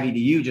there, Ivy, to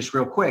you just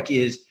real quick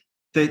is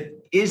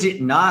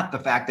it not the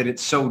fact that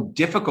it's so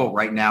difficult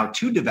right now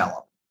to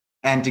develop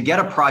and to get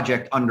a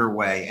project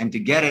underway and to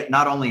get it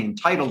not only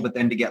entitled, but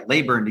then to get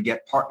labor and to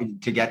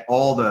get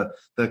all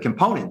the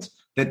components,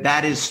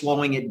 that is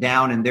slowing it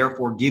down and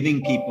therefore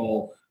giving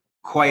people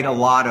quite a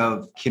lot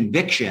of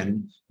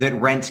conviction that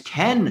rents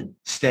can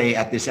stay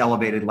at this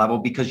elevated level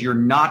because you're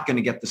not going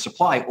to get the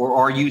supply? Or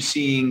are you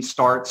seeing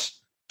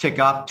starts tick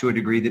up to a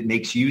degree that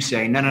makes you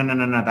say, no,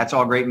 that's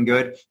all great and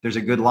good. There's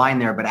a good line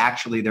there, but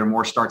actually there are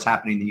more starts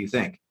happening than you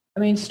think? I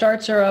mean,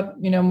 starts are up,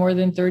 more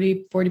than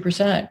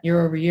 30-40%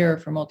 year over year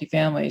for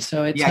multifamily.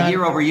 So it's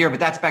year over year, but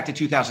that's back to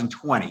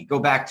 2020. Go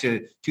back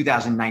to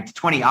 2019,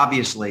 20.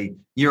 Obviously,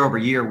 year over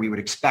year, we would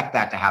expect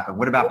that to happen.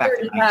 What about back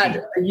to 19?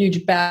 Had a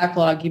huge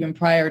backlog even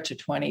prior to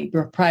 20,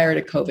 or prior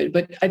to COVID.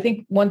 But I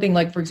think one thing,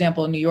 like for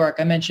example, in New York,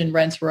 I mentioned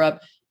rents were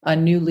up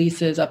on new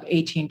leases up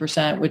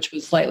 18%, which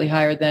was slightly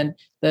higher than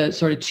the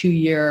sort of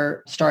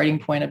 2-year starting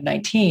point of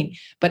 19.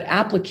 But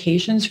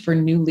applications for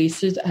new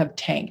leases have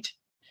tanked.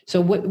 So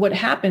what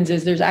happens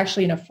is there's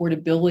actually an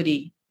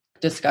affordability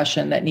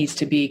discussion that needs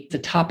to be the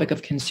topic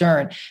of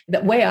concern. The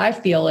way I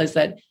feel is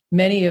that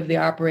many of the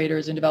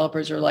operators and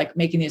developers are like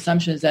making the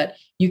assumptions that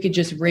you could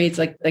just raise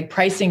like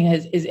pricing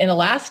is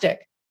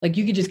inelastic. Like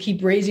you could just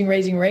keep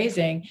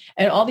raising.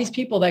 And all these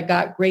people that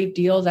got great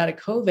deals out of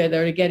COVID,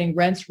 they're getting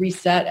rents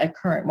reset at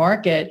current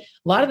market.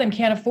 A lot of them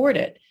can't afford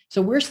it.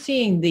 So we're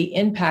seeing the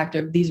impact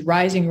of these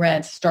rising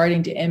rents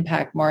starting to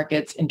impact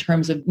markets in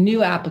terms of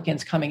new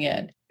applicants coming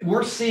in.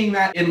 We're seeing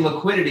that in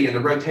liquidity and the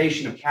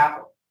rotation of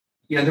capital.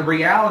 The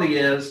reality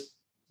is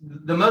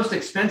the most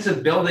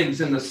expensive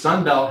buildings in the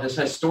Sun Belt has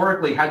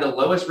historically had the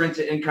lowest rent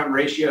to income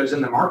ratios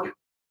in the market.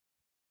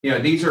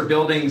 These are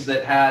buildings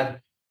that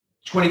had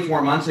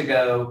 24 months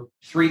ago,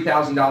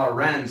 $3,000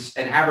 rents,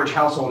 and average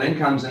household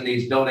incomes in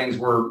these buildings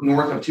were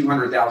north of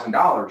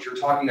 $200,000. You're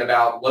talking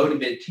about low to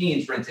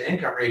mid-teens rent to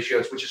income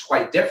ratios, which is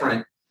quite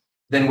different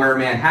than where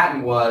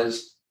Manhattan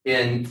was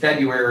in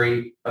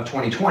February of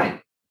 2020.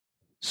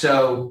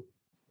 So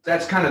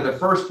that's kind of the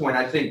first point.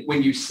 I think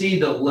when you see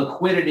the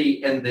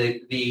liquidity and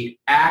the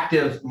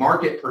active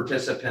market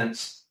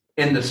participants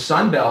in the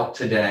Sun Belt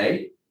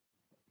today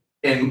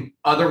and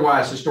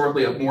otherwise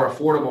historically more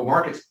affordable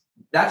markets,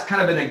 that's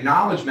kind of an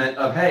acknowledgement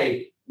of,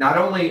 hey, not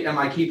only am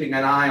I keeping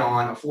an eye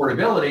on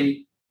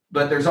affordability,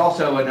 but there's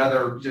also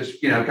another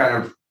just,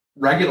 kind of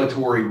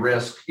regulatory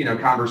risk,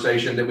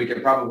 conversation that we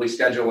could probably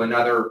schedule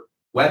another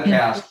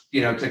webcast,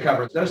 to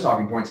cover those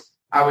talking points.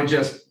 I would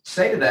just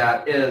say to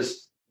that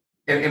is,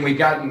 and we've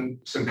gotten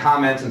some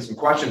comments and some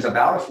questions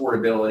about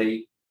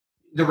affordability.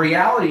 The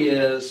reality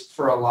is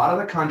for a lot of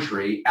the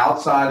country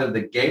outside of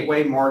the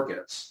gateway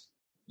markets,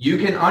 you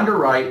can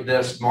underwrite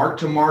this mark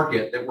to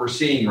market that we're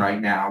seeing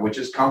right now, which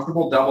is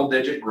comfortable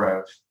double-digit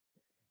growth.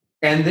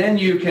 And then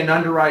you can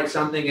underwrite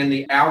something in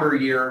the outer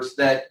years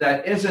that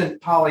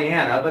isn't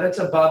Pollyanna, but it's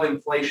above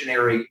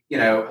inflationary,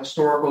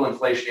 historical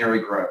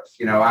inflationary growth.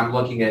 I'm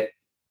looking at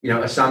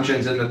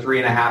assumptions in the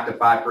 3.5% to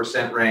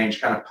 5%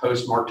 range, kind of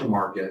post mark to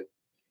market.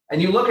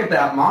 And you look at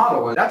that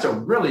model, and that's a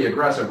really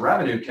aggressive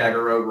revenue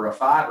CAGR over a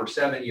 5 or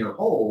 7 year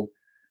hold.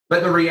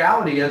 But the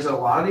reality is that a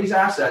lot of these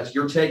assets,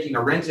 you're taking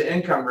a rent to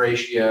income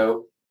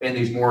ratio in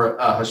these more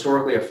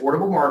historically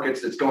affordable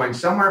markets that's going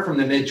somewhere from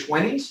the mid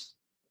 20s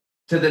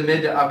to the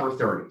mid to upper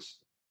 30s.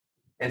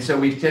 And so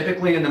we've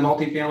typically in the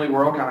multifamily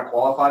world kind of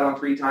qualified on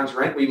 3 times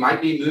rent. We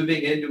might be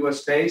moving into a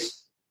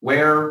space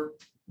where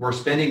we're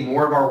spending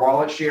more of our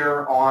wallet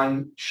share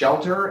on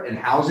shelter and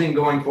housing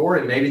going forward.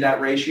 And maybe that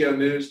ratio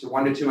moves to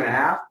 1 to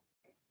 2.5.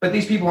 But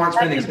these people aren't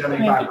spending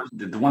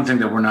 75%. The one thing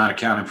that we're not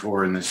accounting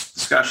for in this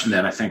discussion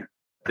that I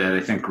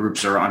think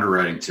groups are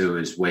underwriting to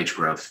is wage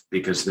growth,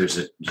 because there's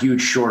a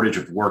huge shortage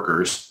of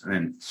workers,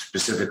 and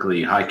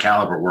specifically high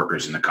caliber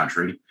workers in the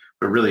country,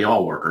 but really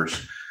all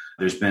workers.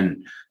 There's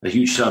been a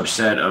huge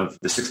subset of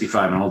the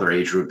 65 and older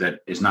age group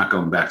that is not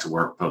going back to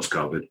work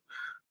post-COVID.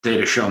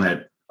 Data shown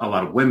that a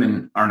lot of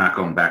women are not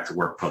going back to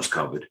work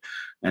post-COVID.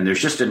 And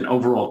there's just an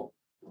overall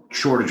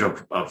shortage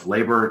of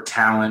labor,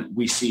 talent.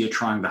 We see it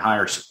trying to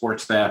hire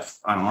support staff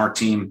on our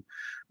team,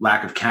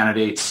 lack of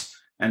candidates.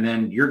 And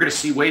then you're going to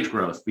see wage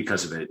growth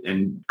because of it.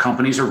 And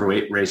companies are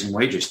raising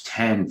wages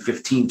 10,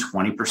 15,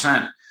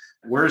 20%.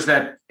 Where's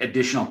that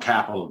additional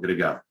capital going to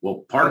go?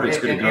 Well, part of it's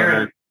going to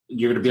go to,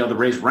 you're going to be able to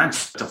raise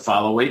rents to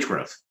follow wage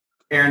growth.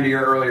 Aaron, to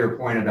your earlier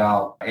point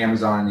about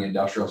Amazon in the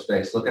industrial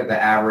space, look at the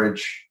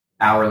average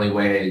hourly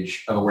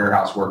wage of a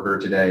warehouse worker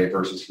today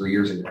versus 3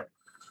 years ago.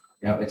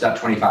 It's up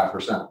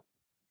 25%.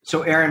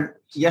 So Aaron,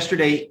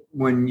 yesterday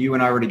when you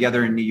and I were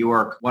together in New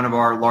York, one of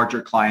our larger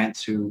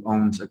clients who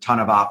owns a ton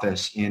of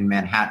office in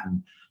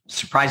Manhattan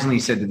surprisingly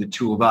said to the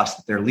two of us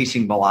that their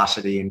leasing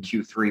velocity in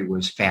Q3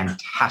 was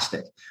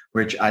fantastic,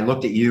 which I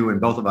looked at you and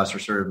both of us were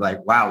sort of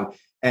like, wow.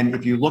 And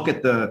if you look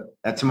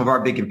at some of our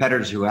big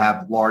competitors who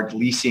have large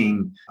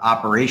leasing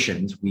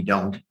operations, we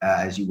don't,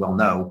 as you well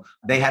know,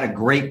 they had a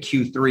great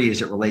Q3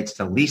 as it relates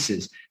to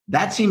leases.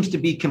 That seems to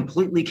be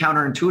completely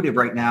counterintuitive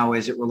right now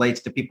as it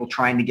relates to people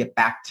trying to get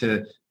back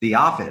to the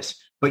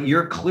office. But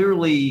you're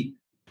clearly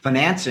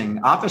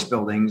financing office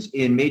buildings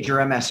in major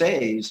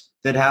MSAs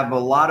that have a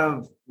lot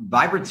of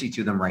vibrancy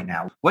to them right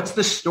now. What's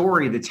the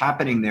story that's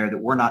happening there that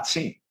we're not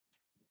seeing?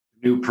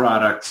 New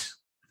product,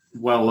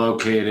 well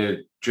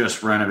located,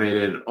 just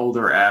renovated,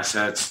 older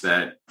assets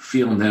that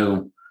feel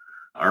new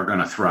are going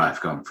to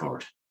thrive going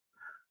forward.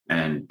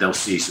 And they'll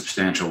see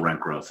substantial rent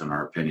growth, in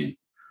our opinion.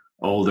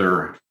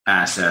 Older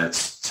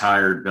assets,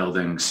 tired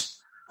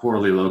buildings,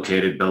 poorly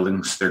located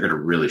buildings, they're going to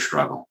really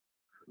struggle.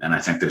 And I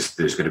think there's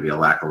going to be a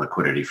lack of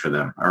liquidity for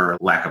them, or a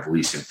lack of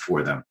leasing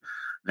for them.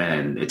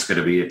 And it's going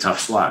to be a tough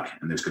slog.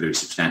 And there's going to be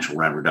substantial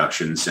rent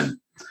reductions,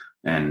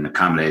 and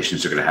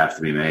accommodations are going to have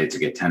to be made to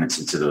get tenants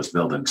into those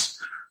buildings.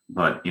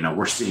 But,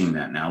 we're seeing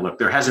that now. Look,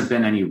 there's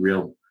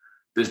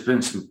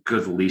been some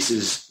good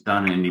leases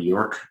done in New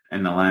York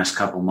in the last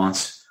couple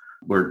months.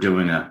 We're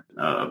doing a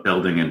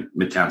building in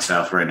Midtown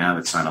South right now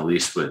that signed a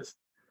lease with,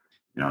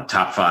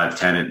 top 5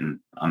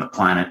 tenant on the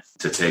planet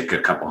to take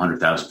a couple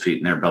 100,000 feet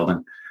in their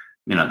building.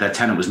 That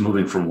tenant was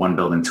moving from one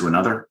building to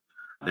another.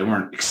 They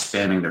weren't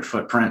expanding their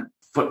footprint.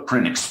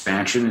 Footprint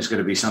expansion is going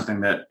to be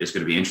something that is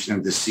going to be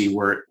interesting to see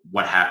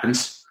what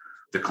happens.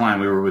 The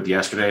client we were with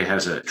yesterday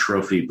has a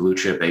trophy blue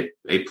chip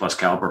A+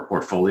 caliber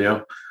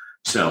portfolio.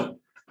 So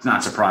it's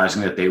not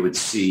surprising that they would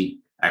see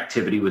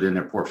activity within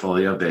their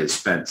portfolio. They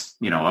spent,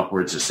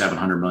 upwards of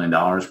 $700 million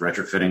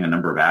retrofitting a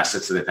number of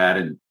assets that they've had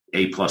in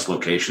A+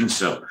 locations.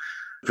 So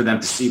for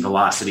them to see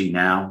velocity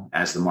now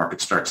as the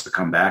market starts to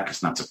come back,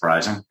 it's not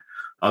surprising.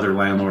 Other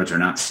landlords are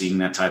not seeing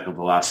that type of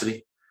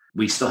velocity.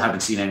 We still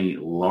haven't seen any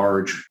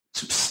large,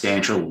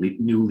 substantial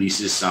new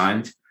leases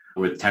signed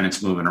with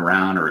tenants moving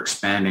around or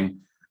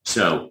expanding.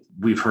 So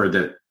we've heard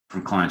that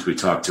from clients we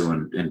talked to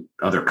and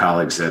other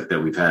colleagues that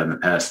we've had in the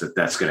past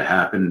that's going to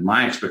happen.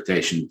 My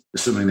expectation,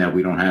 assuming that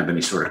we don't have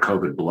any sort of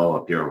COVID blow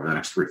up here over the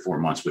next 3-4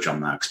 months, which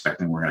I'm not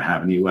expecting we're going to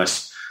have in the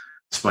U.S.,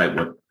 despite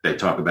what they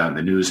talk about in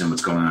the news and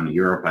what's going on in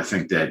Europe, I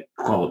think that,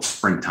 call it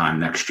springtime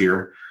next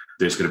year,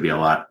 there's going to be a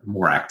lot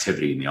more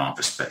activity in the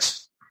office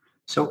space.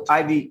 So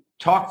Ivy,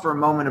 talk for a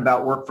moment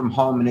about work from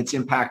home and its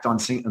impact on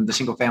the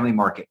single family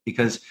market,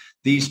 because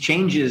these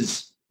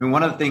changes,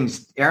 one of the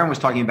things Aaron was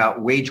talking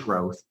about, wage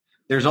growth,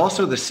 there's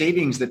also the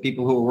savings that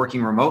people who are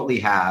working remotely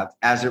have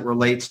as it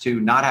relates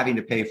to not having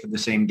to pay for the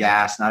same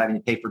gas, not having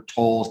to pay for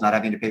tolls, not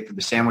having to pay for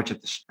the sandwich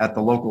at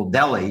the local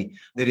deli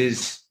that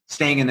is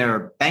staying in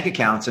their bank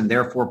accounts and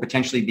therefore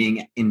potentially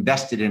being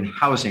invested in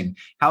housing.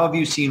 How have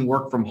you seen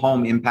work from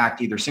home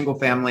impact either single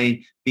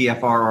family,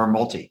 BFR, or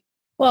multi?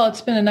 Well,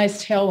 it's been a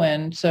nice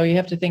tailwind. So you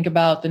have to think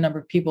about the number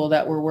of people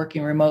that were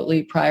working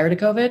remotely prior to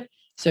COVID.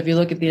 So if you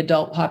look at the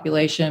adult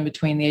population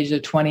between the ages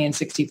of 20 and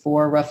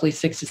 64, roughly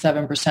 6 to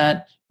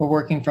 7% were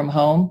working from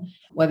home.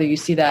 Whether you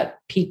see that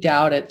peaked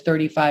out at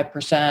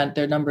 35%,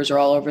 their numbers are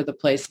all over the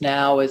place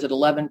now. Is it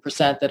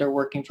 11% that are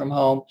working from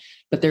home?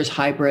 But there's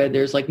hybrid.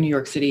 There's like New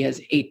York City has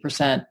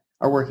 8%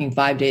 are working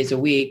 5 days a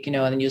week, and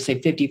then you'll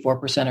say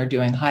 54% are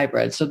doing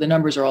hybrid. So the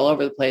numbers are all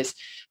over the place.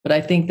 But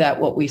I think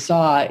that what we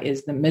saw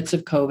is the midst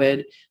of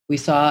COVID, we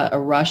saw a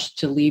rush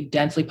to leave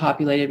densely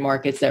populated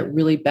markets that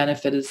really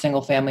benefited the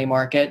single family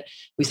market.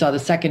 We saw the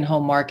second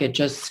home market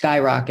just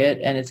skyrocket,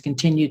 and it's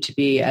continued to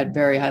be at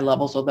very high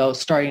levels, although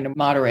starting to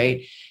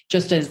moderate.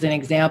 Just as an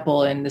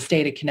example, in the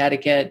state of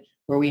Connecticut,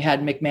 where we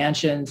had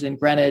McMansions in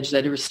Greenwich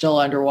that were still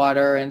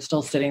underwater and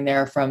still sitting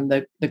there from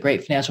the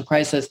great financial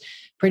crisis,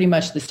 pretty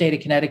much the state of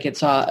Connecticut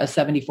saw a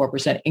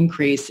 74%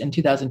 increase in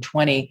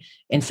 2020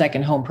 in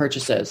second home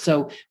purchases.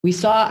 So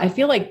I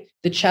feel like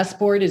the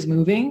chessboard is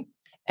moving,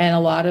 and a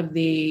lot of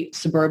the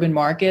suburban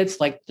markets,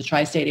 like the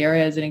tri-state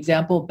area as an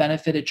example,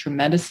 benefited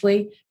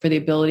tremendously for the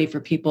ability for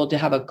people to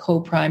have a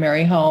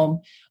co-primary home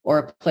or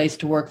a place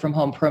to work from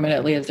home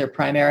permanently as their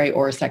primary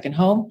or a second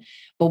home.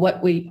 But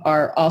what we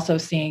are also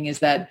seeing is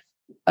that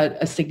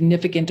a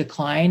significant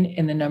decline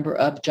in the number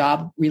of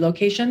job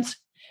relocations.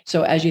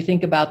 So as you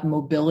think about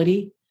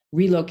mobility,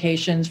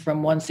 relocations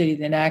from one city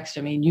to the next,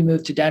 you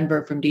moved to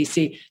Denver from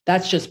DC,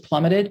 that's just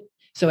plummeted.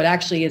 So it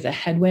actually is a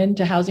headwind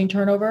to housing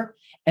turnover.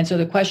 And so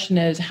the question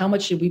is, how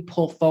much should we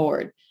pull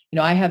forward?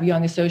 I have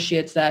young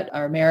associates that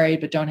are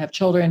married but don't have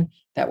children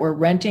that were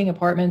renting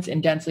apartments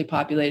in densely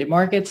populated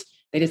markets.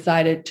 They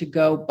decided to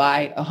go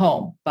buy a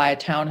home, buy a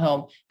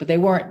townhome, but they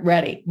weren't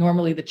ready.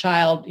 Normally the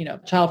child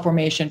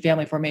formation,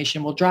 family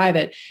formation will drive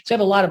it. So I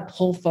have a lot of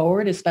pull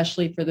forward,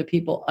 especially for the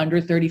people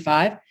under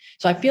 35.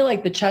 So I feel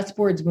like the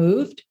chessboard's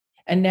moved,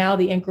 and now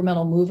the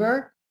incremental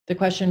mover, the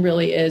question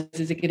really is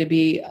it going to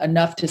be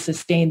enough to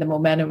sustain the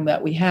momentum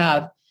that we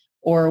have?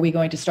 Or are we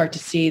going to start to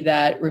see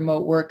that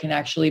remote work can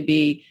actually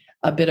be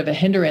a bit of a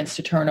hindrance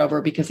to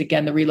turnover because,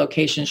 again, the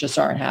relocations just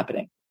aren't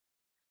happening?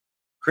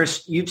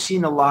 Chris, you've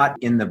seen a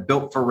lot in the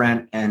built for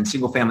rent and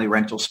single family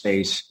rental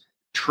space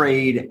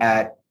trade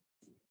at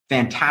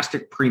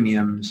fantastic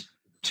premiums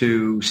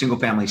to single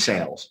family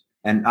sales.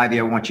 And Ivy,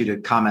 I want you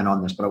to comment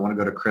on this, but I want to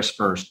go to Chris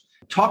first.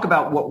 Talk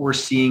about what we're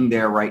seeing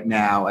there right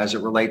now as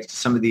it relates to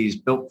some of these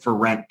built for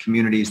rent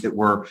communities that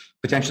were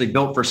potentially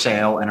built for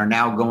sale and are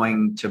now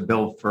going to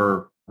build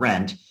for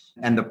rent,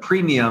 and the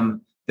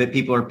premium that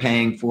people are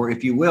paying for,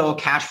 if you will,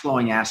 cash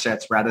flowing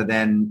assets rather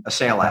than a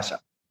sale asset.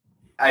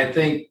 I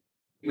think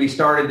we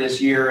started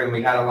this year and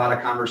we had a lot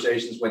of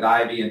conversations with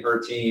Ivy and her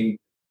team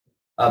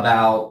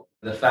about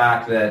the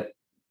fact that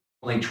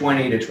only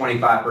 20 to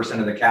 25%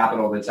 of the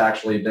capital that's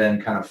actually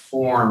been kind of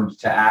formed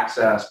to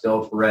access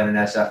build for rent and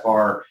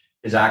SFR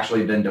has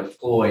actually been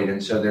deployed.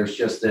 And so there's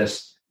just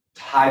this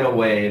tidal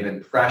wave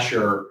and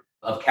pressure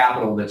of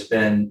capital that's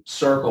been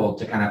circled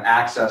to kind of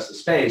access the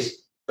space.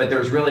 But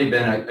there's really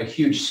been a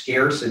huge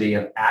scarcity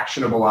of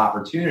actionable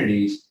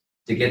opportunities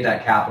to get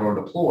that capital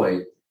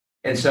deployed.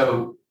 And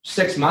so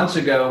 6 months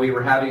ago, we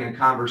were having a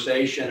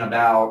conversation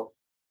about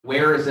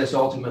where is this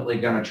ultimately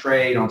going to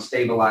trade on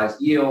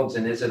stabilized yields,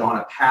 and is it on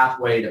a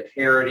pathway to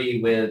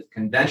parity with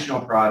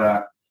conventional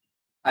product?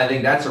 I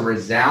think that's a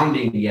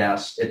resounding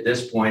yes at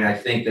this point. I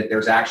think that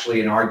there's actually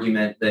an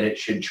argument that it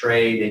should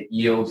trade at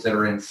yields that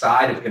are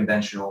inside of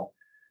conventional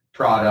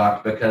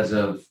product because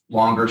of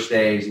longer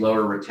stays,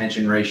 lower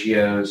retention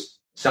ratios,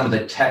 some of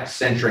the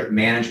tech-centric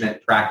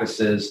management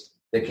practices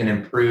that can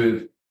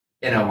improve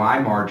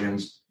NOI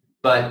margins.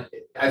 But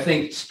I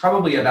think it's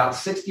probably about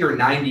 60 or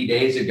 90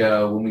 days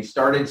ago when we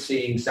started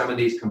seeing some of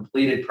these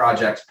completed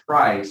projects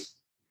priced,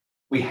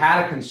 we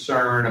had a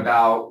concern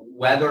about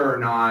whether or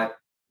not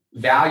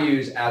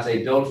values as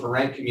a build for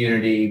rent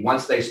community,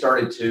 once they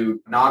started to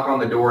knock on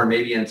the door and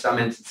maybe in some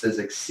instances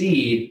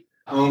exceed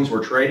homes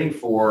we're trading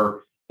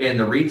for in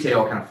the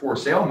retail kind of for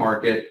sale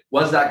market,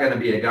 was that going to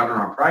be a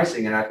governor on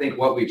pricing? And I think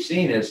what we've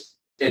seen is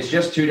it's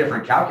just two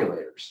different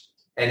calculators.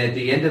 And at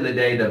the end of the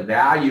day, the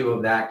value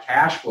of that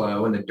cash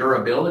flow and the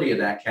durability of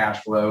that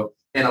cash flow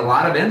in a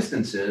lot of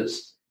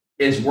instances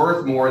is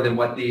worth more than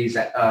what these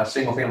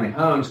single family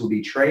homes will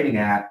be trading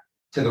at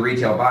to the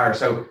retail buyer.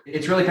 So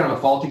it's really kind of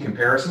a faulty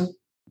comparison,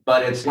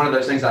 but it's one of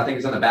those things I think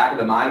is on the back of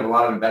the mind of a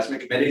lot of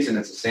investment committees, and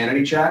it's a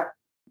sanity check.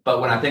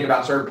 But when I think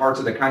about certain parts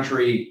of the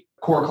country,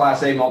 core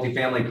Class A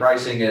multifamily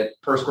pricing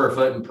at per square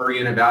foot and per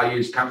unit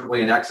values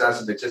comfortably in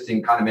excess of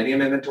existing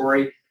condominium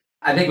inventory,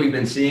 I think we've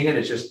been seeing it.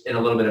 It's just in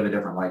a little bit of a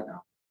different light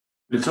now.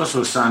 It's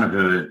also a sign of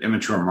the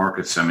immature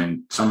markets. I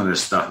mean, some of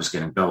this stuff is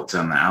getting built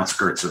on the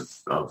outskirts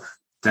of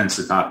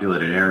densely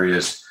populated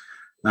areas,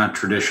 not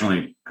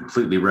traditionally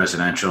completely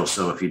residential.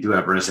 So if you do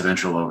have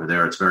residential over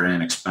there, it's very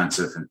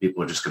inexpensive and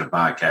people are just going to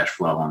buy cash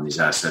flow on these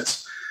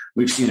assets.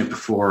 We've seen it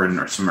before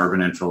in some urban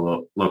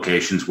infill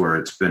locations where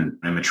it's been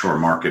an immature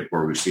market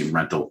where we've seen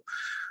rental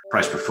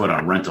price per foot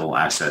on rental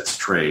assets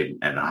trade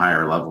at a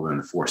higher level than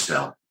the for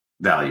sale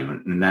value.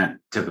 And that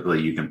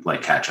typically you can play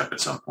catch up at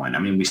some point. I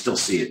mean, we still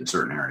see it in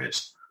certain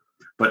areas,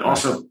 but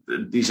also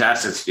these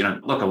assets,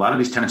 look, a lot of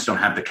these tenants don't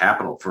have the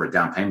capital for a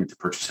down payment to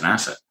purchase an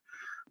asset.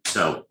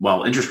 So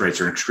while interest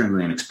rates are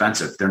extremely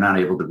inexpensive, they're not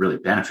able to really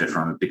benefit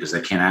from it because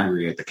they can't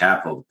aggregate the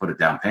capital to put a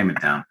down payment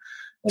down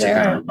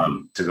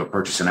to go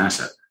purchase an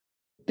asset.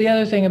 The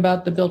other thing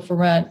about the built for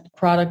rent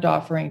product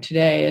offering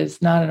today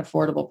is not an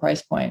affordable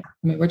price point.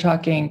 I mean, we're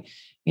talking,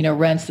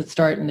 rents that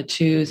start in the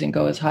 2s and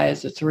go as high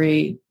as the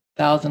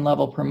 3,000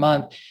 level per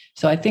month.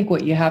 So I think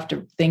what you have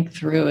to think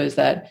through is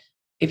that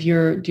if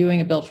you're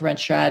doing a built for rent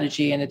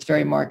strategy and it's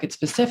very market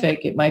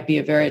specific, it might be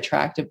a very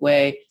attractive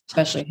way,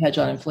 especially hedge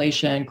on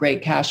inflation,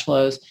 great cash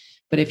flows.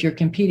 But if you're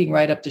competing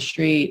right up the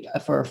street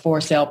for a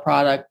for sale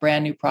product,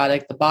 brand new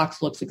product, the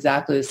box looks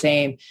exactly the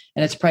same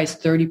and it's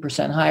priced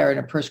 30% higher on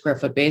a per square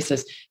foot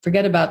basis,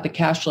 forget about the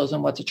cash flows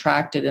and what's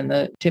attracted in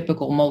the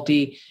typical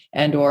multi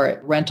and or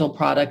rental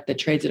product that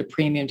trades at a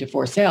premium to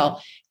for sale.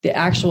 The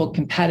actual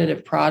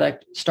competitive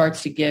product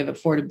starts to give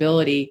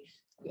affordability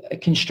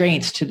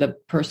constraints to the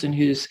person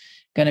who's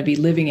going to be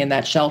living in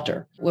that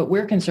shelter. What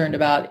we're concerned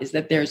about is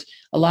that there's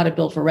a lot of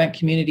built for rent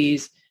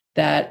communities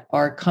that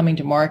are coming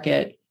to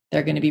market.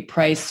 They're going to be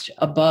priced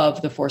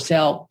above the for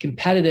sale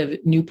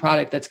competitive new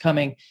product that's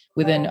coming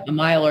within a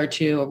mile or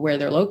two of where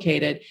they're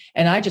located.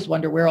 And I just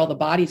wonder where all the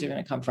bodies are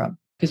going to come from,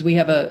 because we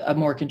have a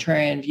more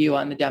contrarian view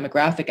on the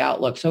demographic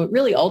outlook. So it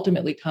really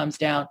ultimately comes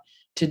down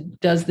to,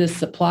 does this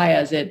supply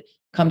as it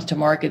comes to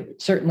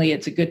market? Certainly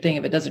it's a good thing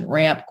if it doesn't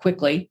ramp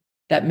quickly.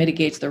 That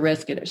mitigates the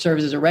risk. It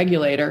serves as a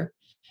regulator.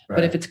 Right.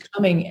 But if it's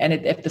coming and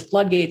if the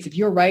floodgates, if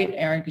you're right,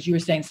 Aaron, because you were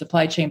saying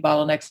supply chain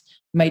bottlenecks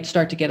might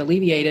start to get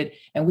alleviated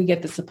and we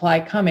get the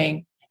supply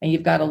coming and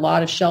you've got a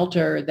lot of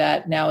shelter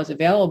that now is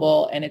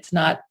available and it's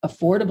not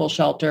affordable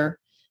shelter,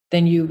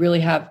 then you really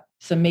have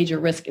some major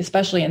risk,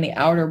 especially in the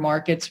outer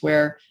markets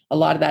where a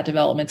lot of that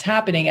development's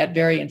happening at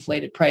very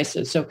inflated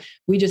prices. So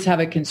we just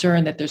have a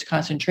concern that there's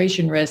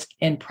concentration risk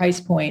in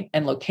price point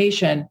and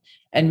location,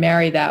 and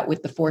marry that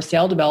with the for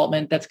sale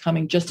development that's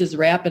coming just as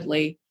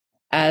rapidly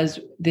as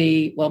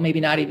maybe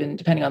not even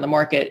depending on the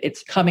market,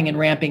 it's coming and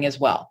ramping as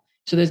well.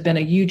 So there's been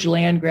a huge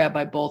land grab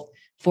by both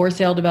for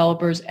sale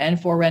developers and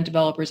for rent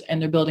developers,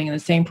 and they're building in the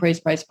same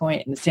price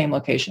point in the same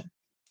location.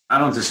 I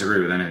don't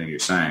disagree with anything you're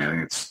saying. I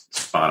think it's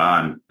spot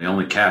on. The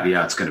only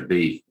caveat's going to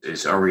be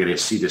is, are we going to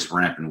see this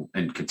ramp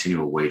and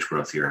continual wage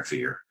growth year after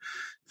year?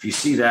 If you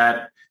see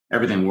that,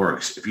 everything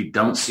works. If you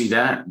don't see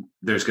that,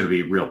 there's going to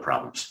be real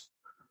problems.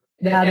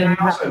 That and you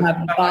have to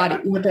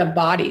have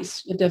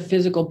bodies, you have to have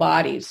physical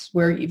bodies,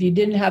 where if you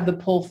didn't have the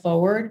pull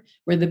forward,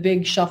 where the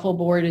big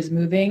shuffleboard is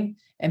moving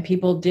and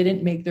people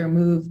didn't make their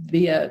move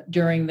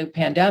during the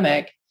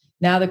pandemic,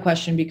 now the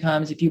question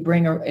becomes, if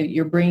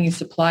you're bringing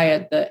supply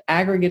at the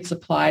aggregate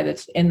supply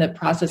that's in the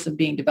process of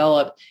being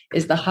developed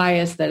is the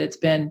highest that it's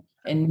been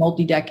in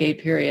multi-decade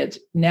periods.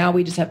 Now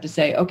we just have to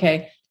say,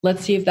 okay,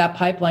 let's see if that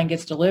pipeline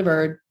gets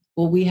delivered.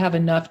 Will we have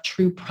enough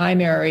true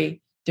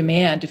primary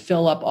demand to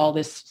fill up all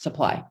this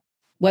supply?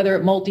 Whether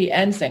it multi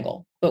and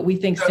single, but we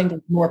think single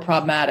is more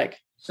problematic.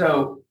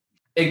 So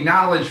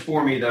acknowledge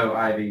for me though,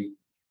 Ivy,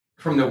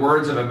 from the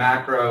words of a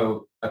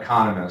macro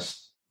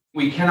economist,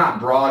 we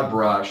cannot broad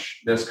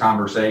brush this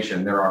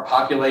conversation. There are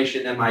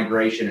population and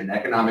migration and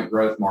economic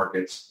growth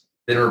markets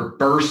that are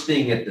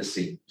bursting at the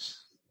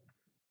seams,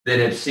 that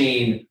have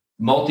seen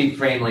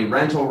multifamily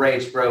rental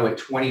rates grow at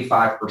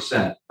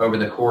 25% over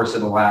the course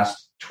of the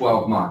last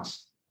 12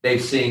 months. They've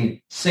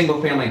seen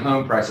single family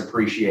home price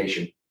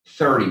appreciation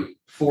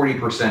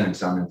 30-40% in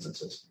some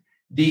instances.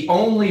 The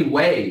only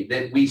way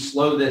that we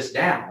slow this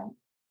down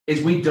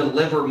is we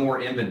deliver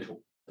more inventory.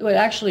 Well,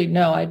 actually,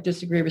 no, I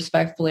disagree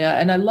respectfully.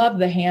 And I love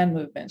the hand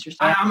movements.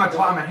 I'm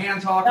a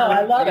hand talker. No,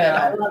 I love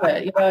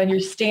it. And you're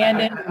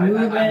standing,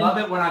 moving. I love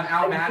it when I'm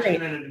outmatched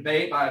in a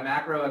debate by a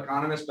macro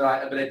economist,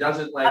 but it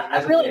doesn't like.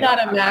 I'm really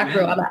not a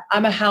macro.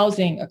 I'm a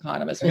housing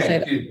economist. We'll say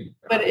that.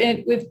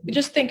 But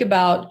just think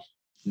about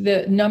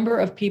the number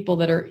of people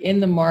that are in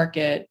the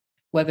market,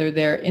 whether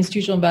they're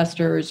institutional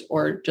investors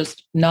or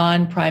just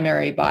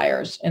non-primary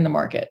buyers in the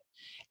market.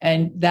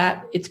 And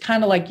that it's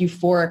kind of like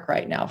euphoric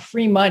right now.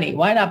 Free money.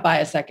 Why not buy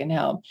a second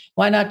home?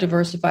 Why not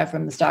diversify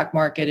from the stock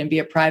market and be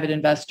a private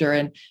investor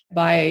and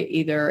buy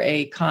either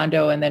a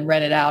condo and then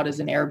rent it out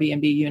as an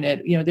Airbnb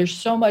unit? There's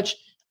so much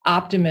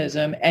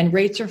optimism, and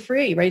rates are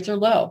free. Rates are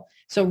low.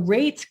 So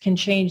rates can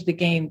change the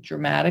game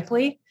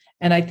dramatically.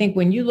 And I think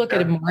when you look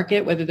at a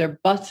market, whether they're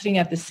busting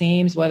at the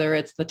seams, whether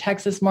it's the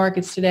Texas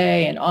markets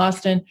today in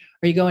Austin,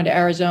 or you go into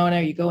Arizona,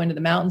 or you go into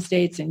the mountain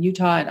states in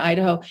Utah and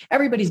Idaho,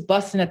 everybody's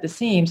busting at the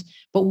seams.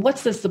 But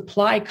what's the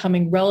supply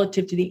coming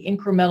relative to the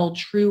incremental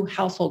true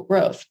household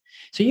growth?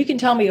 So you can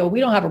tell me, we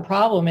don't have a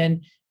problem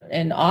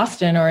in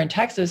Austin or in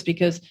Texas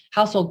because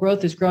household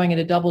growth is growing at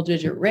a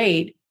double-digit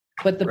rate,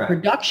 but the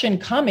production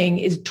coming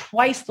is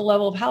twice the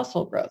level of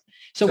household growth.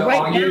 So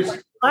right now,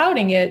 what's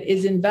clouding it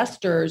is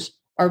investors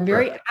are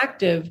very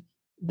active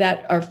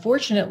that are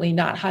fortunately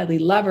not highly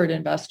levered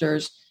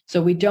investors.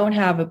 So we don't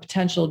have a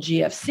potential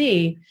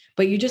GFC,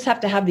 but you just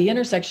have to have the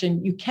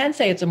intersection. You can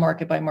say it's a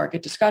market by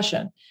market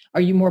discussion. Are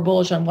you more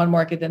bullish on one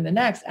market than the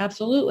next?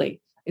 Absolutely.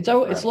 It's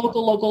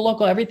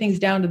local. Everything's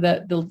down to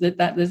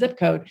the zip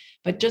code,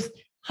 but just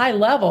high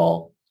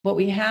level, what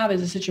we have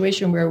is a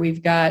situation where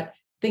we've got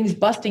things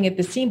busting at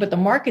the seam, but the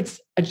market's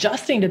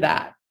adjusting to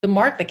that.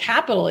 the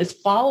capital is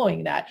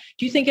following that.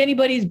 Do you think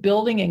anybody's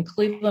building in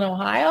Cleveland,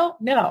 Ohio?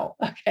 No.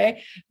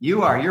 Okay.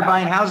 You're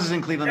buying houses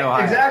in Cleveland,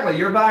 Ohio. Exactly.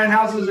 You're buying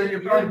houses and you're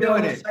probably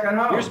building it.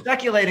 You're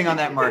speculating on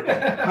that market.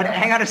 But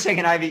hang on a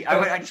second, Ivy.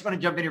 I just want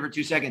to jump in here for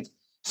 2 seconds.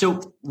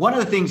 So one of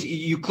the things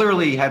you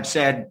clearly have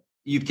said,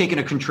 you've taken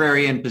a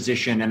contrarian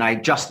position. And I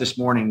just this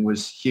morning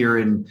was here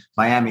in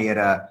Miami at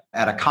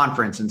a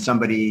conference, and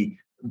somebody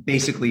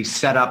basically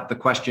set up the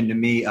question to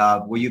me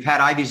of, well, you've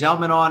had Ivy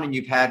Zelman on and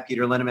you've had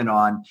Peter Linneman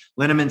on.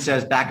 Linneman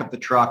says, back up the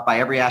truck, buy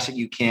every asset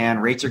you can.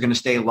 Rates are going to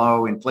stay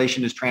low.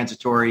 Inflation is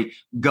transitory.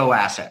 Go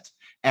assets.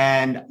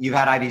 And you've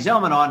had Ivy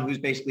Zelman on, who's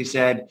basically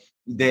said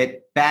that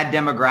bad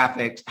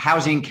demographics,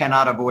 housing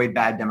cannot avoid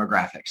bad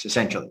demographics,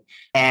 essentially.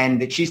 And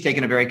that she's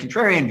taken a very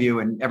contrarian view.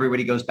 And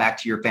everybody goes back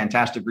to your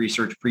fantastic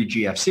research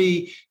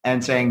pre-GFC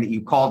and saying that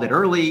you called it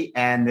early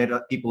and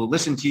that people who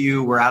listened to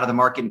you were out of the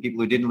market and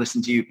people who didn't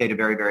listen to you paid a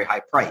very, very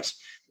high price.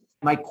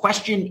 My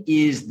question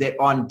is that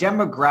on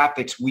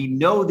demographics, we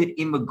know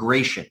that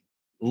immigration,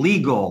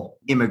 legal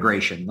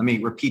immigration. Let me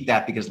repeat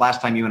that, because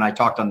last time you and I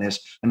talked on this,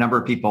 a number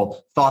of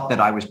people thought that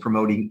I was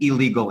promoting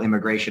illegal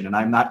immigration, and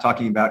I'm not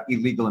talking about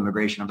illegal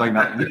immigration. I'm talking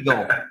about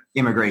legal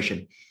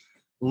immigration.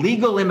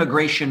 Legal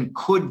immigration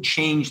could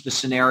change the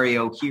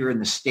scenario here in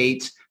the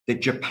States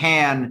that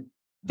Japan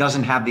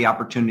doesn't have the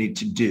opportunity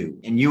to do.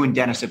 And you and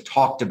Dennis have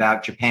talked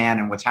about Japan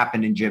and what's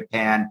happened in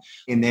Japan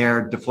in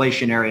their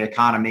deflationary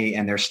economy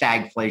and their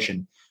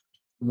stagflation.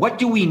 What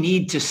do we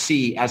need to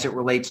see as it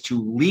relates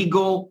to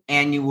legal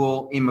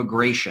annual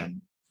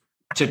immigration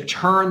to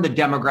turn the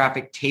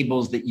demographic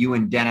tables that you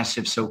and Dennis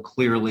have so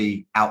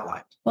clearly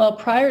outlined? Well,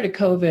 prior to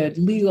COVID,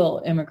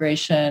 legal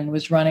immigration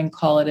was running,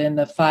 call it in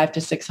the 500,000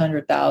 to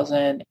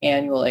 600,000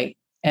 annually.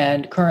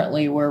 And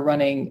currently we're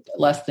running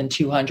less than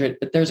 200,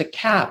 but there's a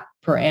cap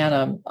per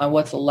annum on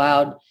what's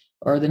allowed,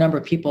 or the number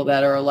of people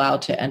that are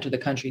allowed to enter the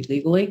country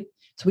legally.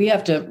 So we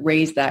have to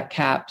raise that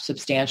cap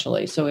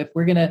substantially. So if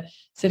we're going to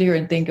sit here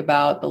and think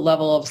about the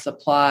level of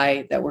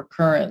supply that we're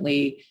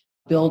currently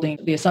building,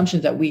 the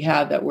assumptions that we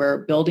have that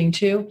we're building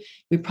to,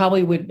 we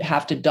probably would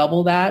have to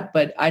double that,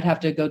 but I'd have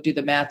to go do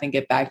the math and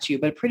get back to you,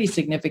 but pretty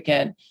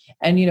significant.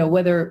 And,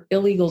 whether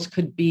illegals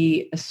could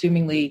be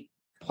assumingly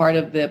part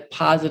of the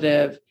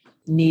positive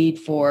need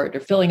for, they're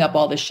filling up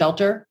all the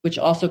shelter, which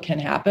also can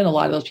happen. A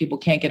lot of those people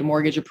can't get a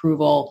mortgage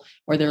approval,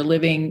 or they're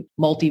living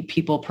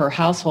multi-people per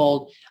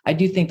household. I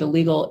do think the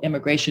legal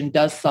immigration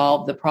does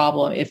solve the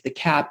problem if the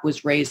cap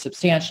was raised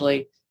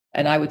substantially,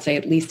 and I would say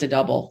at least a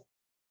double.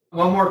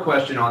 One more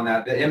question on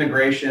that. The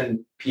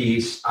immigration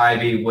piece,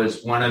 Ivy,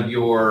 was one of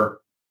your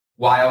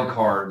wild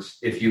cards,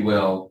 if you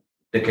will,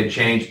 that could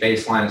change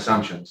baseline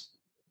assumptions.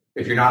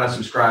 If you're not a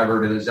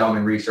subscriber to the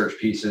Zelman research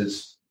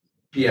pieces,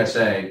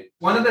 PSA,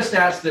 one of the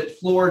stats that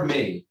floored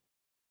me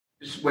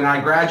is when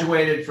I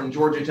graduated from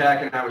Georgia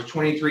Tech and I was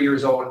 23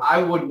 years old,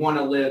 I would want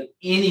to live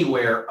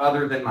anywhere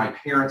other than my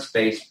parents'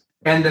 basement.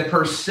 And the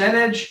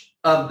percentage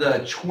of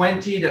the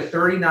 20 to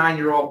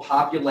 39-year-old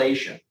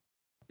population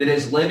that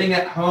is living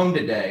at home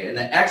today and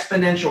the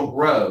exponential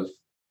growth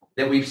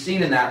that we've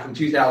seen in that from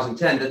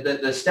 2010,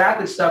 the stat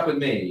that stuck with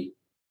me,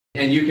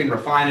 and you can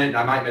refine it and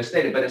I might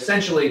misstate it, but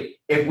essentially,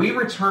 if we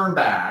return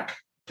back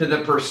to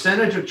the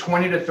percentage of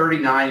 20 to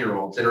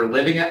 39-year-olds that are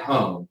living at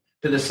home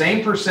to the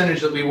same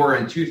percentage that we were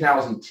in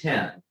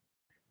 2010,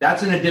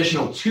 that's an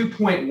additional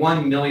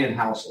 2.1 million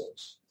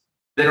households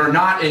that are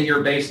not in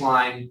your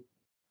baseline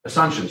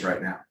assumptions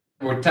right now.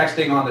 We're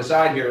texting on the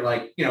side here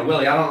like,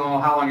 Willie, I don't know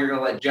how long you're going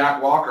to let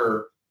Jack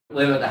Walker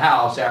live at the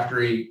house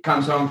after he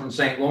comes home from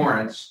St.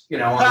 Lawrence, on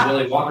the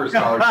Willie Walker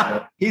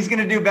scholarship. He's going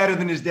to do better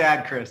than his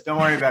dad, Chris. Don't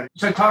worry about it.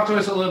 So talk to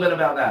us a little bit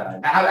about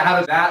that. How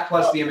does that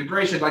plus the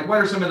immigration, what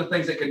are some of the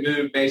things that could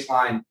move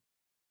baseline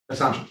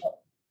assumptions?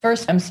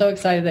 First, I'm so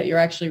excited that you're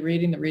actually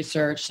reading the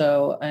research.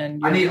 I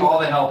need all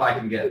the help I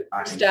can get.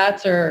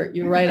 Stats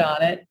you're right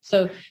on it.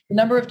 So the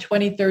number of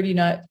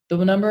 39,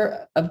 the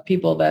number of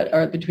people that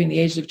are between the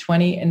ages of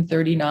 20 and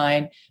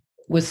 39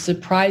 was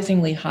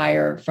surprisingly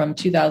higher from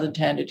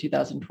 2010 to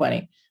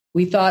 2020.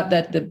 We thought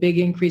that the big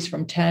increase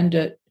from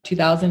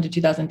 2000 to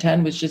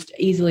 2010 was just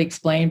easily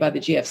explained by the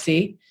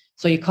GFC.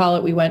 So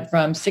we went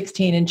from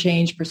 16 and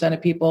change percent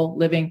of people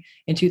living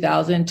in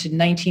 2000 to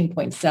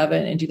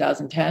 19.7 in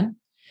 2010.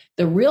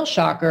 The real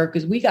shocker,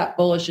 because we got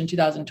bullish in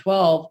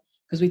 2012,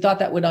 because we thought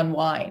that would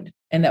unwind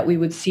and that we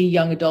would see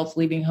young adults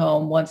leaving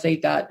home once they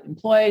got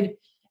employed.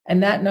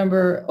 And that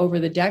number over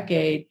the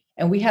decade,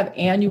 and we have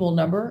annual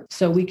number,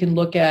 so we can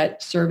look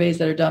at surveys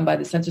that are done by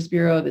the Census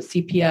Bureau, the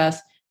CPS,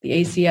 the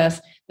ACS.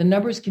 The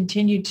numbers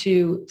continue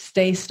to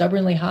stay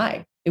stubbornly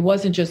high. It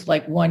wasn't just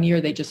like 1 year,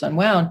 they just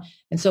unwound.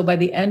 And so by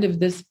the end of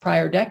this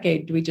prior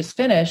decade we just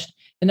finished,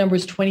 the number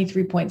is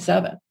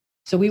 23.7.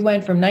 So we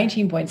went from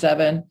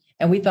 19.7,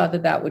 and we thought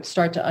that would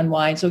start to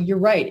unwind. So you're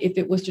right. If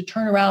it was to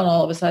turn around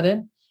all of a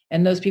sudden,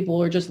 and those people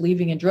were just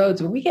leaving in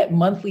droves, but we get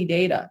monthly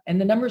data,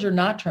 and the numbers are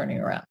not turning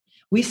around.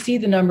 We see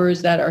the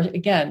numbers that are,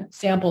 again,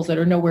 samples that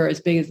are nowhere as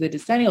big as the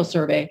decennial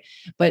survey,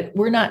 but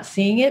we're not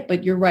seeing it.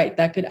 But you're right.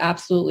 That could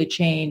absolutely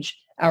change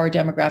our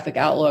demographic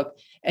outlook.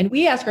 And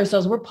we ask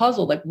ourselves, we're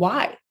puzzled, like,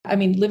 why? I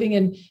mean, living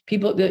in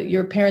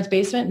your parents'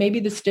 basement, maybe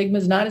the stigma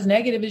is not as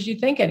negative as you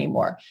think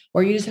anymore,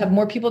 or you just have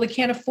more people that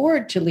can't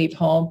afford to leave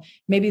home.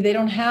 Maybe they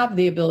don't have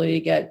the ability to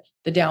get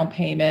the down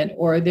payment,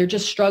 or they're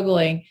just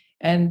struggling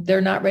and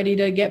they're not ready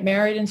to get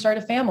married and start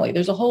a family.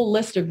 There's a whole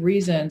list of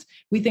reasons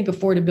we think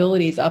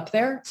affordability is up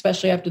there,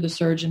 especially after the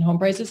surge in home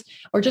prices,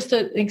 or just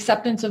an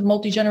acceptance of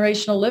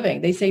multi-generational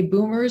living. They say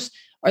boomers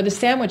are the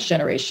sandwich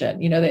generation,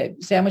 the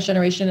sandwich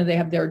generation, and they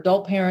have their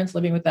adult parents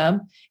living with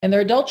them and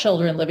their adult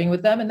children living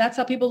with them. And that's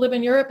how people live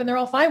in Europe, and they're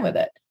all fine with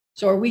it.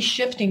 So are we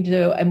shifting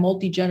to a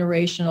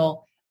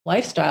multi-generational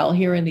lifestyle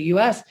here in the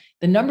US?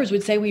 The numbers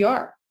would say we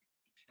are.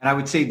 And I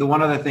would say the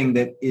one other thing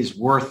that is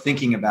worth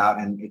thinking about,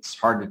 and it's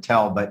hard to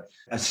tell, but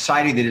a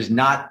society that is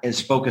not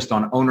as focused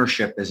on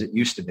ownership as it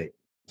used to be,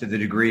 to the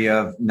degree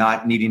of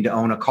not needing to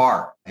own a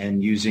car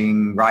and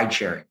using ride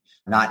sharing,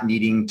 not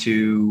needing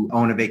to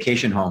own a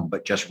vacation home,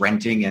 but just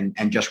renting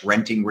and just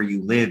renting where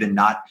you live, and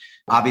not,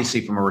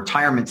 obviously from a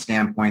retirement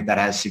standpoint, that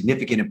has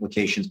significant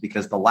implications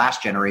because the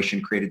last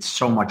generation created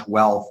so much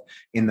wealth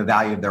in the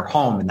value of their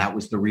home. And that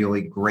was the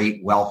really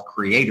great wealth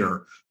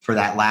creator for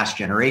that last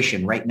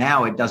generation. Right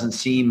now, it doesn't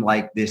seem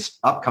like this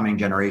upcoming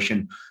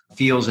generation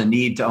feels a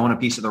need to own a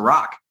piece of the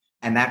rock.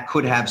 And that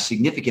could have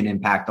significant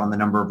impact on the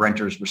number of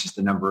renters versus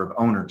the number of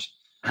owners.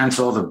 Hence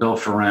all the built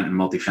for rent and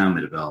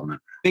multifamily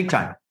development. Big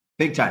time.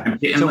 Big time.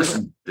 And so,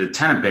 listen, the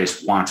tenant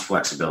base wants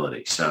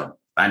flexibility. So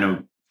I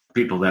know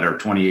people that are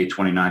 28,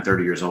 29,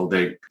 30 years old,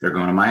 they're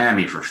going to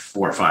Miami for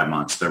 4 or 5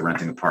 months. They're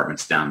renting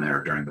apartments down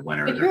there during the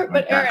winter.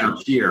 But Aaron,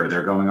 here,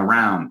 they're going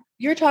around.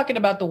 You're talking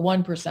about the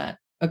 1%.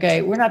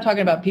 Okay. We're not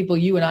talking about people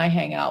you and I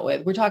hang out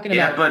with. We're talking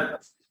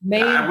about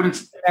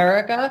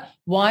America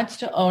wants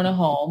to own a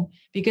home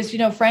because,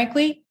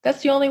 frankly,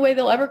 that's the only way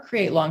they'll ever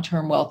create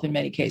long-term wealth in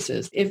many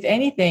cases. If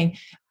anything,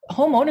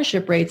 home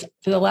ownership rates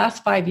for the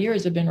last 5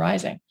 years have been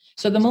rising.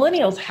 So the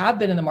millennials have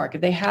been in the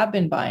market. They have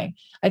been buying.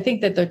 I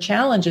think that the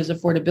challenge is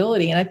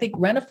affordability. And I think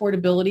rent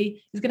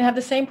affordability is going to have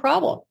the same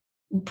problem.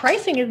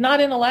 Pricing is not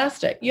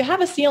inelastic. You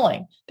have a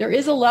ceiling. There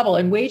is a level,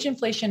 and wage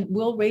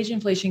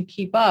inflation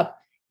keep up?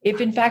 If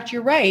in fact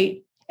you're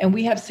right, and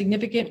we have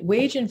significant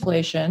wage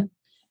inflation,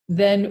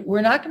 then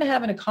we're not going to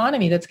have an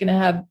economy that's going to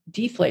have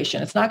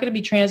deflation. It's not going to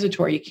be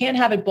transitory. You can't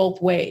have it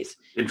both ways.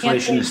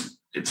 Inflation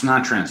it's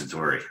not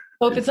transitory.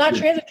 Well, if it's not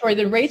transitory,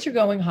 then rates are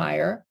going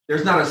higher.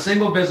 There's not a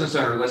single business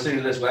owner listening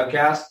to this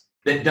webcast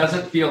that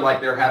doesn't feel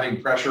like they're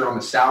having pressure on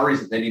the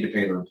salaries that they need to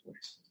pay their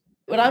employees.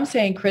 What I'm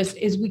saying, Chris,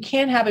 is we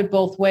can't have it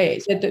both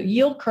ways. That the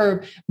yield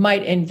curve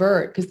might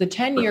invert because the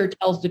 10-year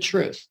tells the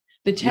truth.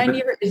 The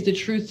 10-year is the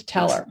truth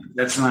teller.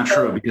 That's not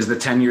true because the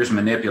 10-year is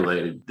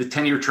manipulated. The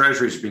 10-year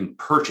treasury is being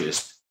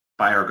purchased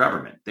by our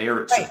government. They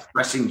are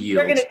suppressing yields.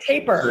 They're going to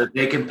taper. So that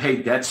they can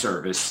pay debt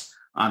service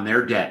on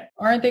their debt.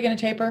 Aren't they going to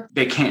taper?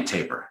 They can't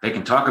taper. They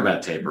can talk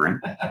about tapering.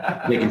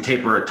 They can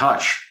taper a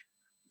touch.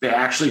 They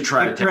actually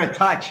try to taper a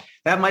touch.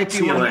 That might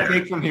be what I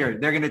take from here.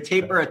 They're going to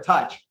taper a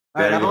touch.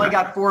 All right, I've only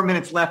got 4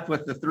 minutes left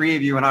with the three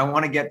of you, and I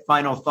want to get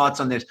final thoughts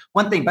on this.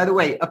 One thing, by the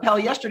way, Appel,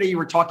 yesterday you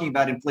were talking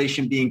about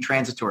inflation being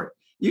transitory.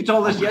 You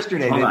told us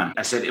yesterday. Hold on.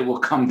 I said it will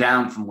come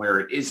down from where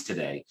it is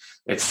today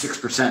at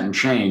 6% and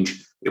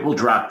change. It will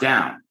drop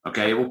down.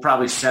 Okay. It will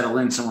probably settle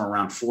in somewhere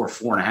around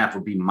 4.5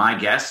 would be my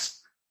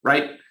guess,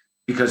 right?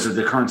 Because of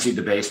the currency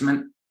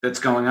debasement that's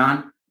going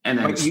on. And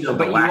then but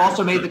you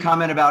also made the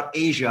comment about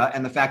Asia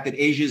and the fact that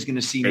Asia is going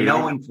to see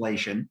no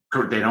inflation.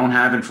 They don't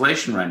have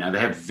inflation right now. They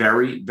have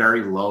very,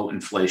 very low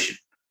inflation.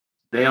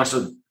 They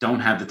also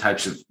don't have the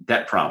types of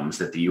debt problems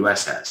that the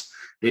U.S. has.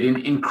 They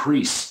didn't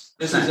increase.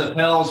 This is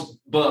Appel's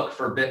book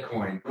for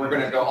Bitcoin. We're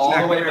going to go all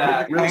the way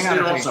back. Real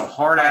estate also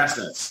hard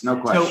assets, no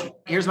question. So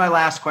here's my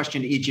last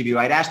question to each of you.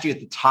 I'd asked you at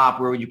the top,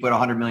 where would you put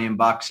 $100 million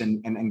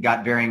and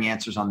got varying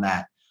answers on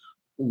that.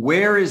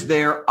 Where is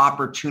there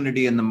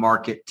opportunity in the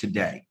market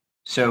today?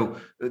 So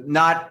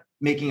not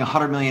making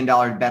 $100 million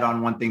bet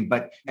on one thing,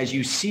 but as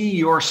you see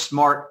your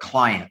smart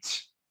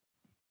clients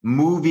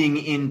moving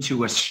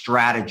into a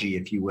strategy,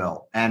 if you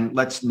will, and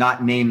let's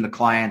not name the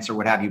clients or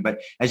what have you,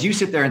 but as you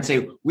sit there and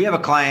say, we have a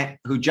client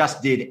who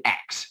just did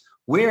X,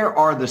 where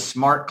are the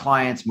smart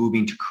clients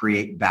moving to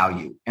create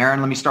value? Aaron,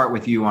 let me start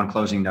with you on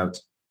closing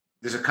notes.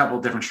 There's a couple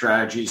of different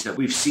strategies that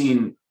we've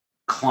seen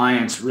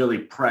clients really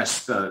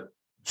press the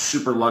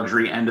super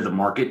luxury end of the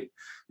market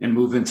and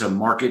move into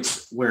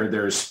markets where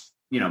there's,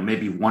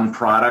 maybe one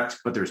product,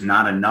 but there's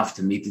not enough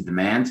to meet the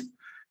demand.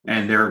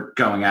 And they're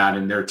going out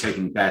and they're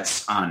taking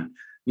bets on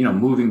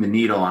moving the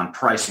needle on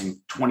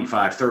pricing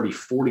 25, 30,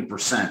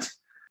 40%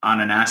 on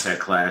an asset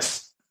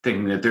class,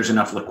 thinking that there's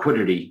enough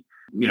liquidity,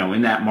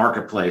 in that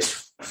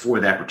marketplace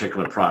for that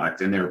particular product.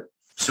 And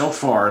so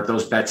far,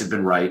 those bets have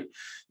been right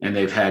and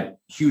they've had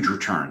huge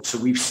returns. So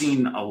we've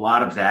seen a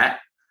lot of that.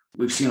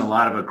 We've seen a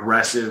lot of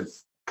aggressive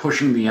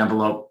pushing the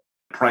envelope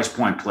price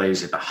point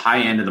plays at the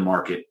high end of the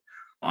market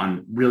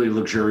on really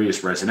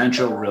luxurious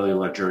residential, really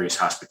luxurious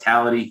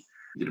hospitality,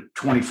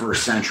 21st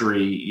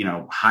century,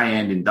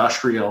 high-end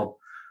industrial.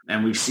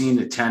 And we've seen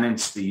the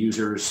tenants, the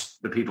users,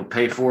 the people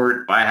pay for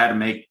it. If I had to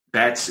make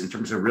bets in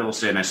terms of real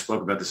estate, and I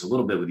spoke about this a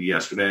little bit with you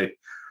yesterday.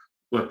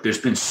 Look, there's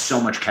been so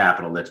much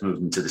capital that's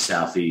moved into the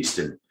Southeast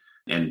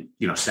and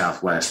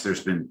Southwest.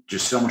 There's been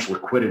just so much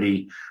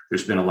liquidity.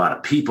 There's been a lot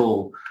of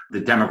people.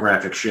 The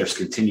demographic shifts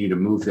continue to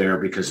move there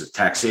because of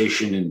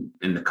taxation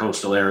in the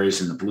coastal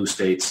areas in the blue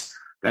states.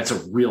 That's a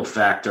real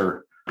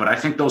factor. But I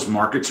think those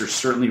markets are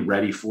certainly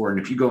ready for, and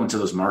if you go into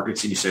those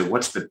markets and you say,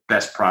 what's the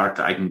best product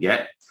I can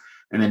get?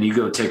 And then you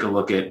go take a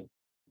look at,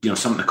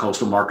 some of the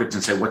coastal markets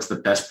and say, what's the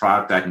best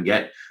product I can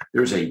get?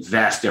 There's a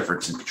vast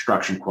difference in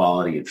construction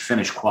quality and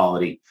finish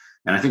quality.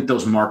 And I think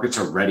those markets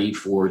are ready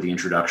for the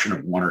introduction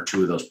of one or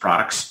two of those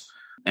products.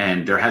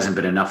 And there hasn't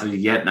been enough of it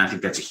yet. And I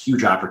think that's a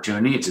huge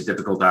opportunity. It's a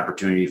difficult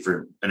opportunity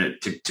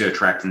to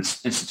attract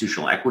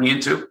institutional equity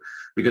into,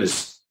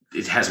 because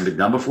it hasn't been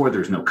done before.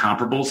 There's no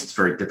comparables. It's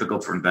very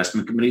difficult for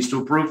investment committees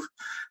to approve.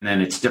 And then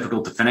it's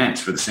difficult to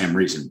finance for the same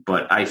reason.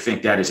 But I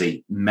think that is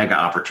a mega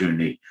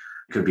opportunity.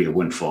 It could be a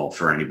windfall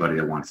for anybody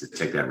that wants to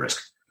take that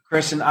risk.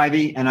 Chris and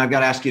Ivy, and I've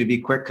got to ask you to be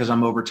quick because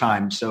I'm over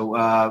time.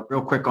 So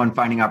real quick on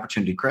finding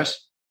opportunity. Chris?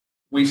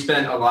 We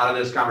spent a lot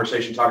of this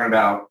conversation talking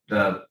about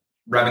the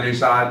revenue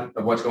side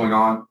of what's going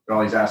on with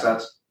all these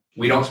assets.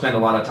 We don't spend a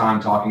lot of time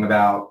talking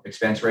about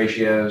expense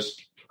ratios,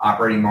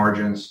 operating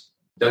margins.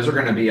 Those are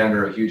going to be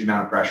under a huge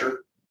amount of pressure.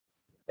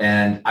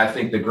 And I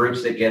think the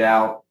groups that get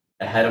out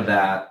ahead of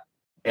that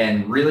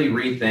and really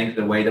rethink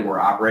the way that we're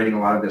operating a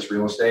lot of this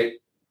real estate,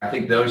 I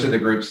think those are the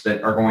groups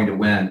that are going to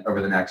win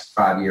over the next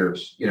 5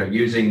 years,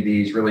 using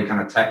these really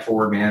kind of tech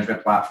forward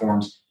management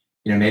platforms,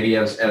 maybe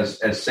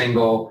as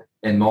single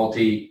and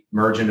multi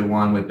merge into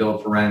one with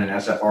Build for Rent and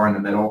SFR in the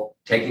middle,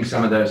 taking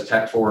some of those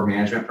tech forward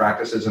management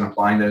practices and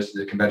applying those to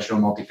the conventional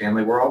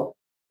multifamily world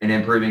and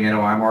improving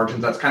NOI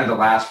margins. That's kind of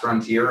the last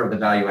frontier of the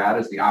value add,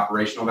 is the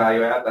operational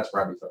value add. That's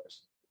where I'd be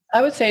focused.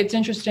 I would say it's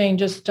interesting,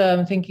 just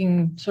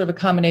thinking sort of a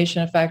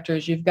combination of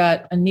factors. You've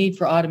got a need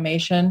for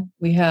automation.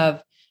 We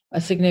have a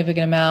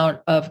significant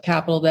amount of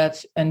capital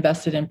that's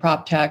invested in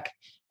prop tech,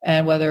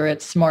 and whether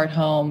it's smart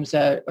homes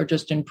or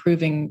just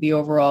improving the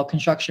overall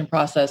construction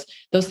process,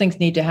 those things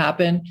need to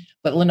happen.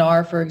 But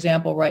Lennar, for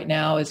example, right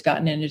now has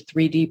gotten into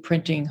 3D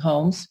printing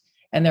homes,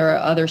 and there are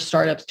other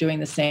startups doing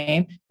the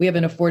same. We have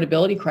an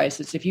affordability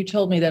crisis. If you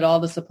told me that all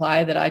the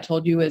supply that I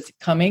told you is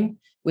coming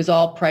was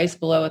all priced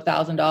below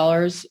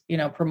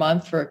 $1,000, per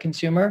month for a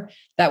consumer,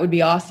 that would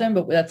be awesome,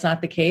 but that's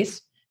not the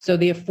case. So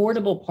the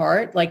affordable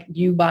part, like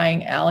you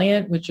buying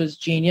Alliant, which was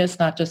genius,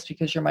 not just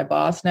because you're my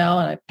boss now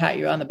and I pat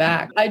you on the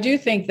back. I do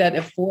think that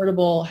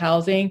affordable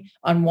housing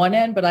on one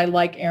end, but I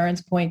like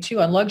Aaron's point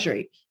too on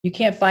luxury. You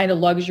can't find a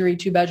luxury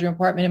 2-bedroom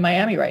apartment in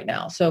Miami right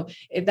now. So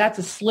if that's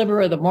a sliver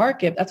of the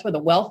market, that's where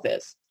the wealth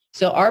is.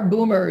 So our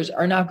boomers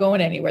are not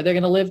going anywhere. They're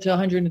going to live to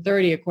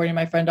 130, according to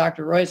my friend,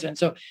 Dr. Roizen.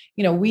 So,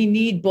 we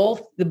need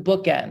both the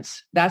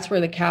bookends. That's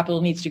where the capital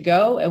needs to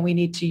go. And we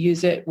need to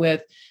use it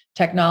with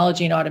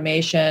technology and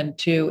automation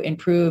to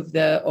improve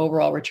the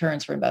overall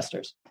returns for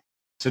investors.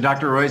 So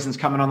Dr. Roizen's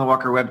coming on the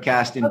Walker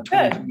Webcast in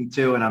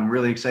 2022, and I'm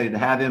really excited to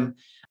have him.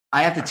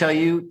 I have to tell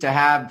you,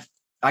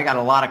 I got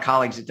a lot of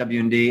colleagues at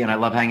W&D, and I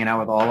love hanging out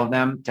with all of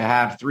them. To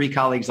have 3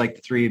 colleagues like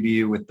the 3 of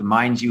you, with the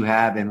minds you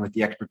have and with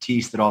the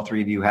expertise that all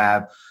 3 of you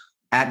have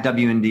at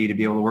W&D, to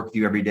be able to work with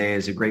you every day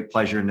is a great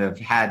pleasure. And to have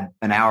had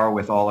an hour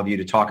with all of you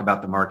to talk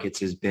about the markets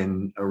has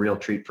been a real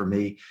treat for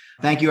me.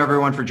 Thank you,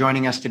 everyone, for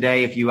joining us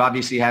today. If you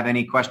obviously have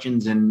any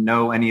questions and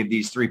know any of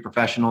these 3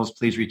 professionals,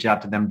 please reach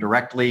out to them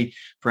directly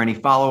for any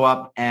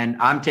follow-up. And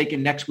I'm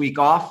taking next week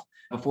off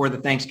before the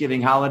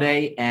Thanksgiving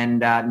holiday and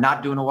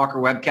not doing a Walker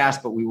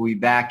Webcast, but we will be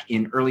back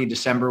in early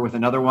December with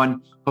another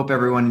one. Hope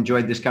everyone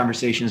enjoyed this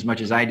conversation as much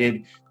as I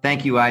did.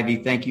 Thank you, Ivy.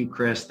 Thank you,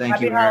 Chris.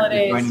 Thank you, Aaron,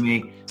 for joining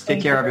me.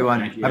 Take care,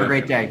 everyone. Have a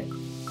great day.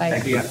 Bye.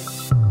 Thank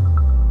you.